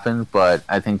what happened, but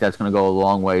I think that's going to go a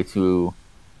long way to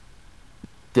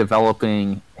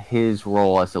developing his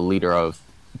role as the leader of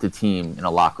the team in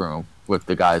a locker room with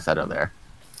the guys that are there.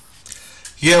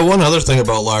 Yeah, one other thing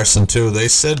about Larson, too. They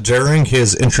said during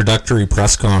his introductory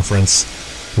press conference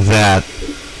that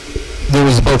there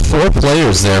was about 4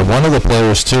 players there. One of the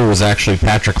players, too, was actually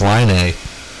Patrick Laine,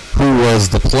 who was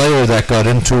the player that got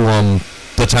into him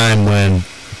the time when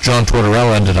John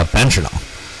Tortorella ended up benching him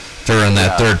during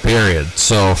that third period.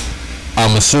 So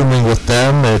I'm assuming with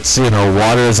them, it's,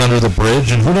 water is under the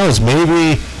bridge, and who knows,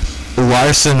 maybe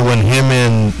Larson, when him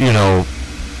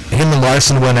and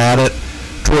Larson went at it,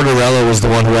 Tortorella was the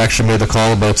one who actually made the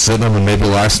call about sitting him, and maybe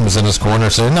Larson was in his corner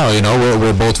saying, no,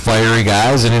 we're both fiery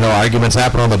guys, and, arguments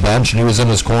happen on the bench, and he was in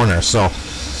his corner. So,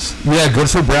 yeah, good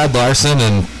for Brad Larson,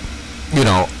 and,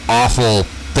 awful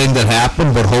thing that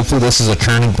happened, but hopefully this is a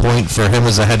turning point for him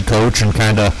as a head coach and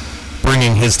kind of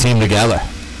bringing his team together.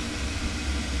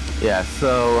 Yeah,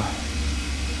 so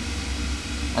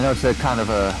I know it's a kind of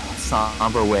a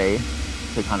somber way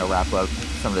to kind of wrap up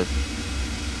some of the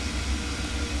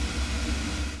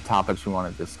topics we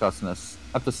want to discuss in this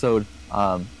episode.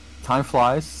 Time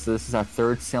flies. This is our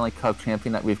 3rd Stanley Cup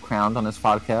champion that we've crowned on this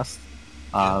podcast.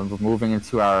 We're moving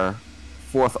into our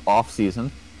 4th off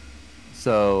season.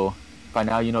 So by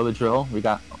now you know the drill. We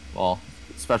got,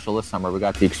 special this summer, we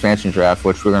got the expansion draft,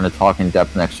 which we're going to talk in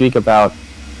depth next week about.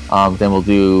 Then we'll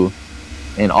do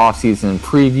an off-season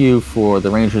preview for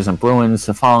the Rangers and Bruins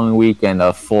the following week, and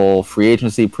a full free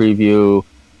agency preview.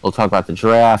 We'll talk about the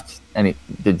draft,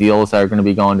 the deals that are going to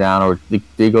be going down, or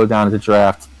they go down at the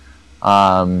draft.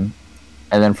 And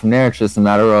then from there, it's just a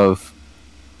matter of,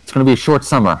 it's going to be a short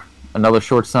summer, another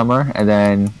short summer, and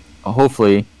then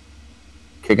hopefully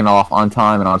kicking off on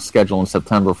time and on schedule in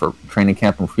September for training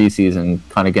camp and preseason,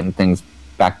 kind of getting things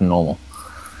back to normal.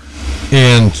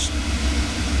 And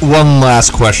one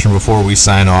last question before we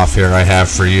sign off here I have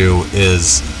for you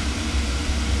is,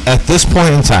 at this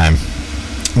point in time,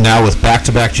 now with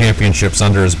back-to-back championships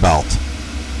under his belt,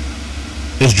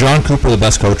 is John Cooper the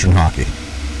best coach in hockey?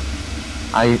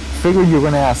 I figured you were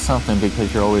going to ask something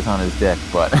because you're always on his dick,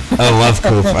 but... I love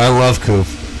Coop. I love Coop.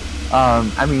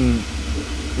 I mean,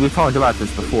 we've talked about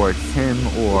this before. It's him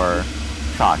or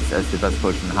Cox as the best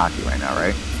coach in hockey right now,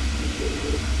 right?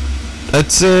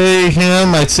 I'd say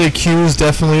him. I'd say Q's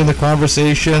definitely in the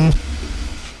conversation.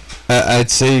 I'd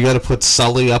say you got to put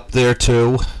Sully up there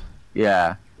too.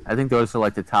 Yeah, I think those are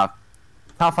like the top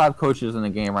 5 coaches in the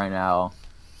game right now.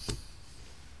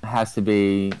 It has to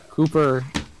be Cooper,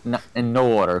 in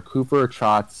no order: Cooper,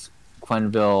 Trotz,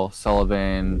 Quenneville,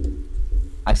 Sullivan.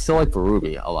 I still like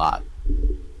Berube a lot.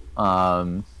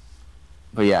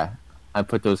 But yeah, I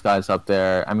put those guys up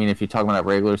there. I mean, if you're talking about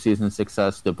regular season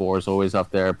success, DeBoer's always up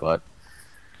there, but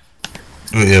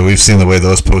yeah, we've seen the way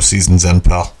those postseasons end,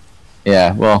 pal.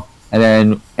 Yeah, well, and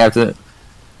then after a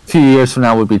few years from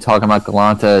now, we'll be talking about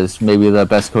Gallant as maybe the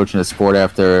best coach in the sport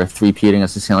after three-peating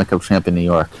as the Stanley Cup champ in New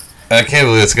York. I can't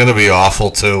believe it's going to be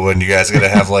awful, too, when you guys are going to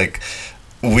have, like,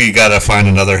 we got to find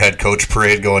another head coach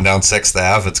parade going down 6th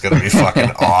Ave. It's going to be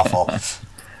fucking awful.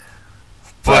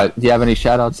 But do you have any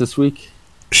shout-outs this week?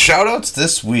 Shout-outs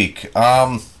this week. Big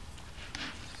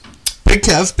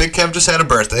Kev. Big Kev just had a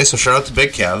birthday, so shout-out to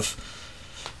Big Kev.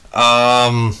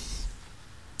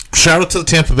 Shout-out to the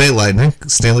Tampa Bay Lightning,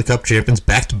 Stanley Cup champions,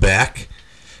 back-to-back.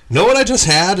 You know what I just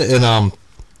had? And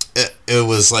it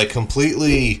was, like,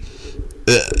 completely...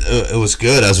 It was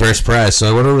good. I was very surprised. So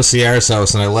I went over to Sierra's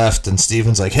house and I left, and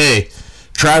Steven's like, hey,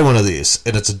 try one of these.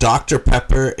 And it's a Dr.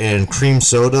 Pepper and cream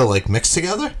soda, like, mixed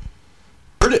together.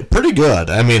 Pretty good.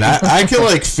 I mean, I can,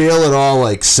 like, feel it all,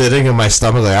 like, sitting in my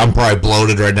stomach. Like, I'm probably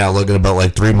bloated right now, looking about,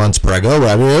 like, 3 months prego. But,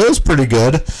 I mean, it was pretty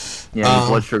good. Yeah, your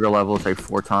blood sugar level is like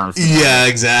 4 times. Yeah,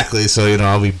 exactly. So, you know,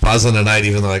 I'll be buzzing tonight,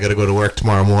 even though I got to go to work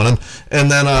tomorrow morning.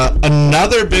 And then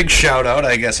another big shout-out,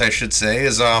 I guess I should say,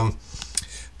 is...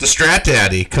 the Strat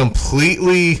Daddy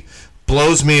completely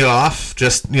blows me off.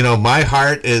 Just, you know, my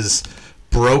heart is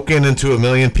broken into a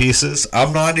million pieces.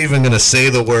 I'm not even going to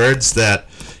say the words that,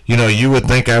 you know, you would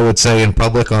think I would say in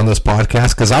public on this podcast,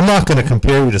 because I'm not going to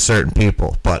compare you to certain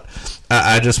people. But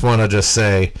I just want to just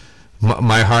say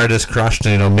my heart is crushed.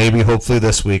 And, you know, maybe hopefully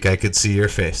this week I could see your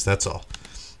face. That's all.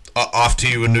 Off to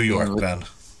you in New York, Ben.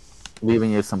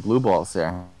 Leaving you some blue balls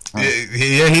there.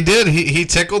 Yeah, he did. He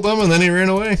tickled them and then he ran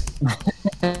away.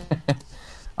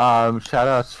 Shout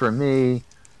outs for me.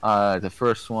 The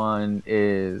first one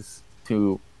is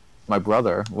to my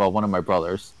brother. Well, one of my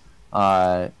brothers.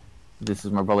 This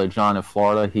is my brother John in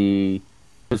Florida. He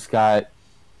just got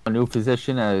a new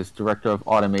position as director of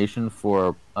automation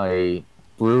for a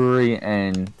brewery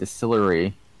and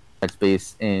distillery that's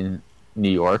based in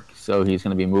New York. So he's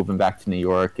going to be moving back to New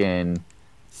York in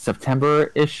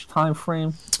September-ish time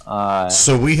frame.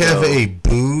 So we have a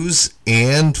booze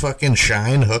and fucking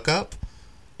shine hookup?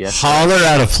 Yes. Holler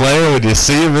at a player when you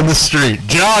see him in the street.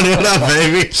 John, what up,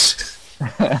 baby?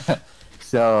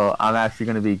 So I'm actually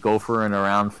going to be gophering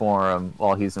around for him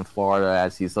while he's in Florida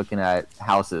as he's looking at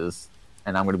houses.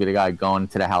 And I'm going to be the guy going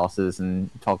to the houses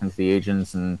and talking to the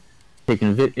agents and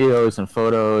taking videos and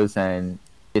photos. And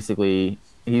basically,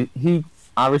 he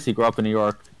obviously grew up in New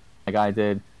York, like I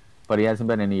did. But he hasn't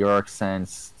been in New York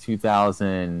since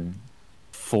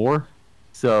 2004.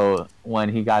 So when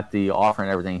he got the offer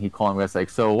and everything, he called me and was like,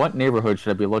 so what neighborhood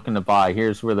should I be looking to buy?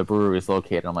 Here's where the brewery is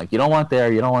located. I'm like, you don't want there,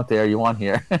 you don't want there, you want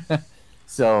here.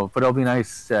 So, but it'll be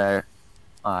nice to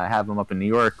have him up in New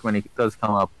York when he does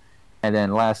come up. And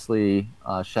then lastly,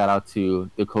 shout out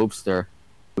to the Copester,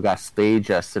 who got spayed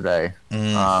yesterday.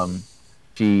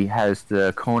 She has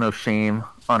the cone of shame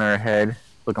on her head,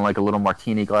 looking like a little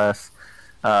martini glass.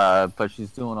 But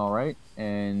she's doing all right,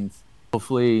 and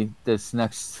hopefully this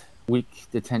next week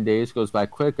to 10 days goes by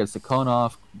quick. Gets the cone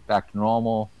off, back to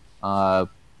normal. But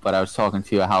I was talking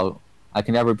to you how I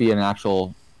can never be an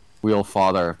actual real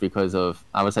father because of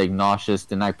I was like nauseous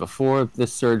the night before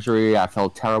this surgery. I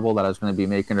felt terrible that I was going to be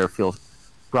making her feel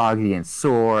groggy and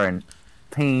sore and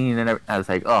pain, and I was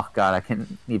like, oh god, I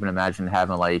can't even imagine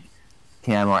having like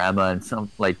Cam or Emma and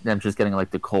some like them just getting like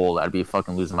the cold. I'd be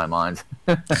fucking losing my mind.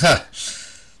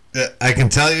 I can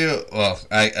tell you, well,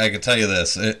 I can tell you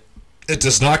this. It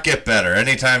does not get better.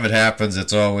 Anytime it happens,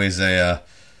 it's always a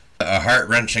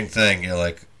heart-wrenching thing. You're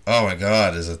like, oh my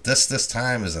god, is it this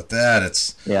time? Is it that?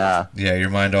 It's yeah, your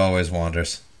mind always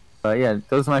wanders. But yeah,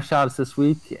 those are my shots this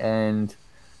week. And,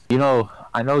 you know,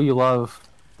 I know you love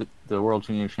the World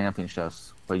Junior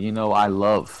Championships, but you know I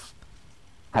love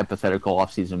hypothetical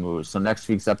offseason moves. So next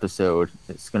week's episode,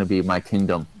 it's going to be my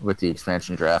kingdom with the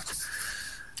expansion draft.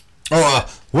 Oh,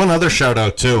 one other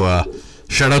shout-out, too.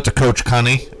 Shout out to Coach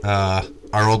Cunny,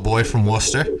 our old boy from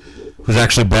Worcester, who's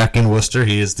actually back in Worcester.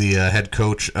 He is the head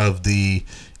coach of the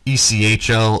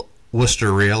ECHL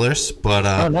Worcester Railers. But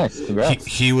oh, nice. Congrats.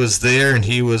 He was there, and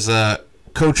he was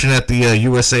coaching at the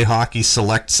USA Hockey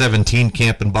Select 17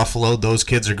 camp in Buffalo. Those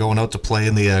kids are going out to play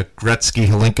in the Gretzky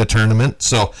Hlinka tournament.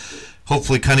 So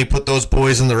hopefully Cunny put those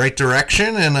boys in the right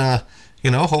direction, and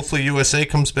hopefully USA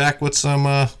comes back with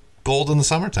some gold in the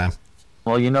summertime.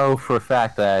 Well, you know for a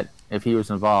fact that if he was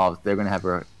involved, they're going to have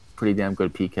a pretty damn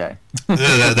good PK.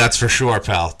 That's for sure,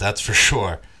 pal. That's for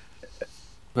sure.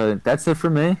 But that's it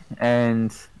for me,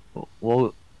 and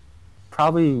we'll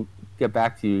probably get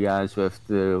back to you guys with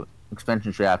the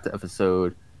expansion draft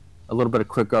episode. A little bit of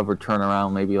quick over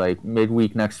turnaround, maybe like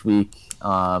midweek next week,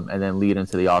 and then lead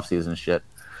into the offseason shit.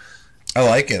 I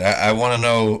like it. I want to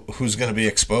know who's going to be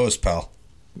exposed, pal.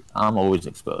 I'm always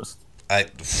exposed. I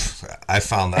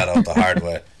found that out the hard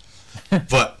way.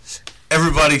 But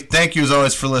everybody, thank you as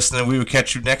always for listening. We will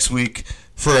catch you next week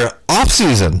for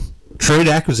off-season trade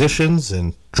acquisitions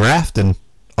and draft and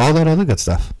all that other good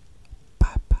stuff. Bye.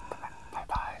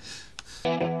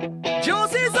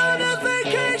 Josie's on a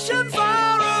vacation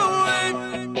far away.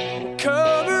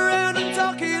 Come around and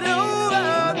talk it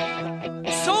over.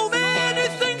 So many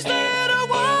things that I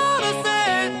wanna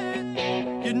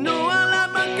say. You know I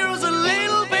like my girls a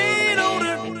little bit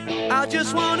older. I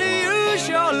just wanna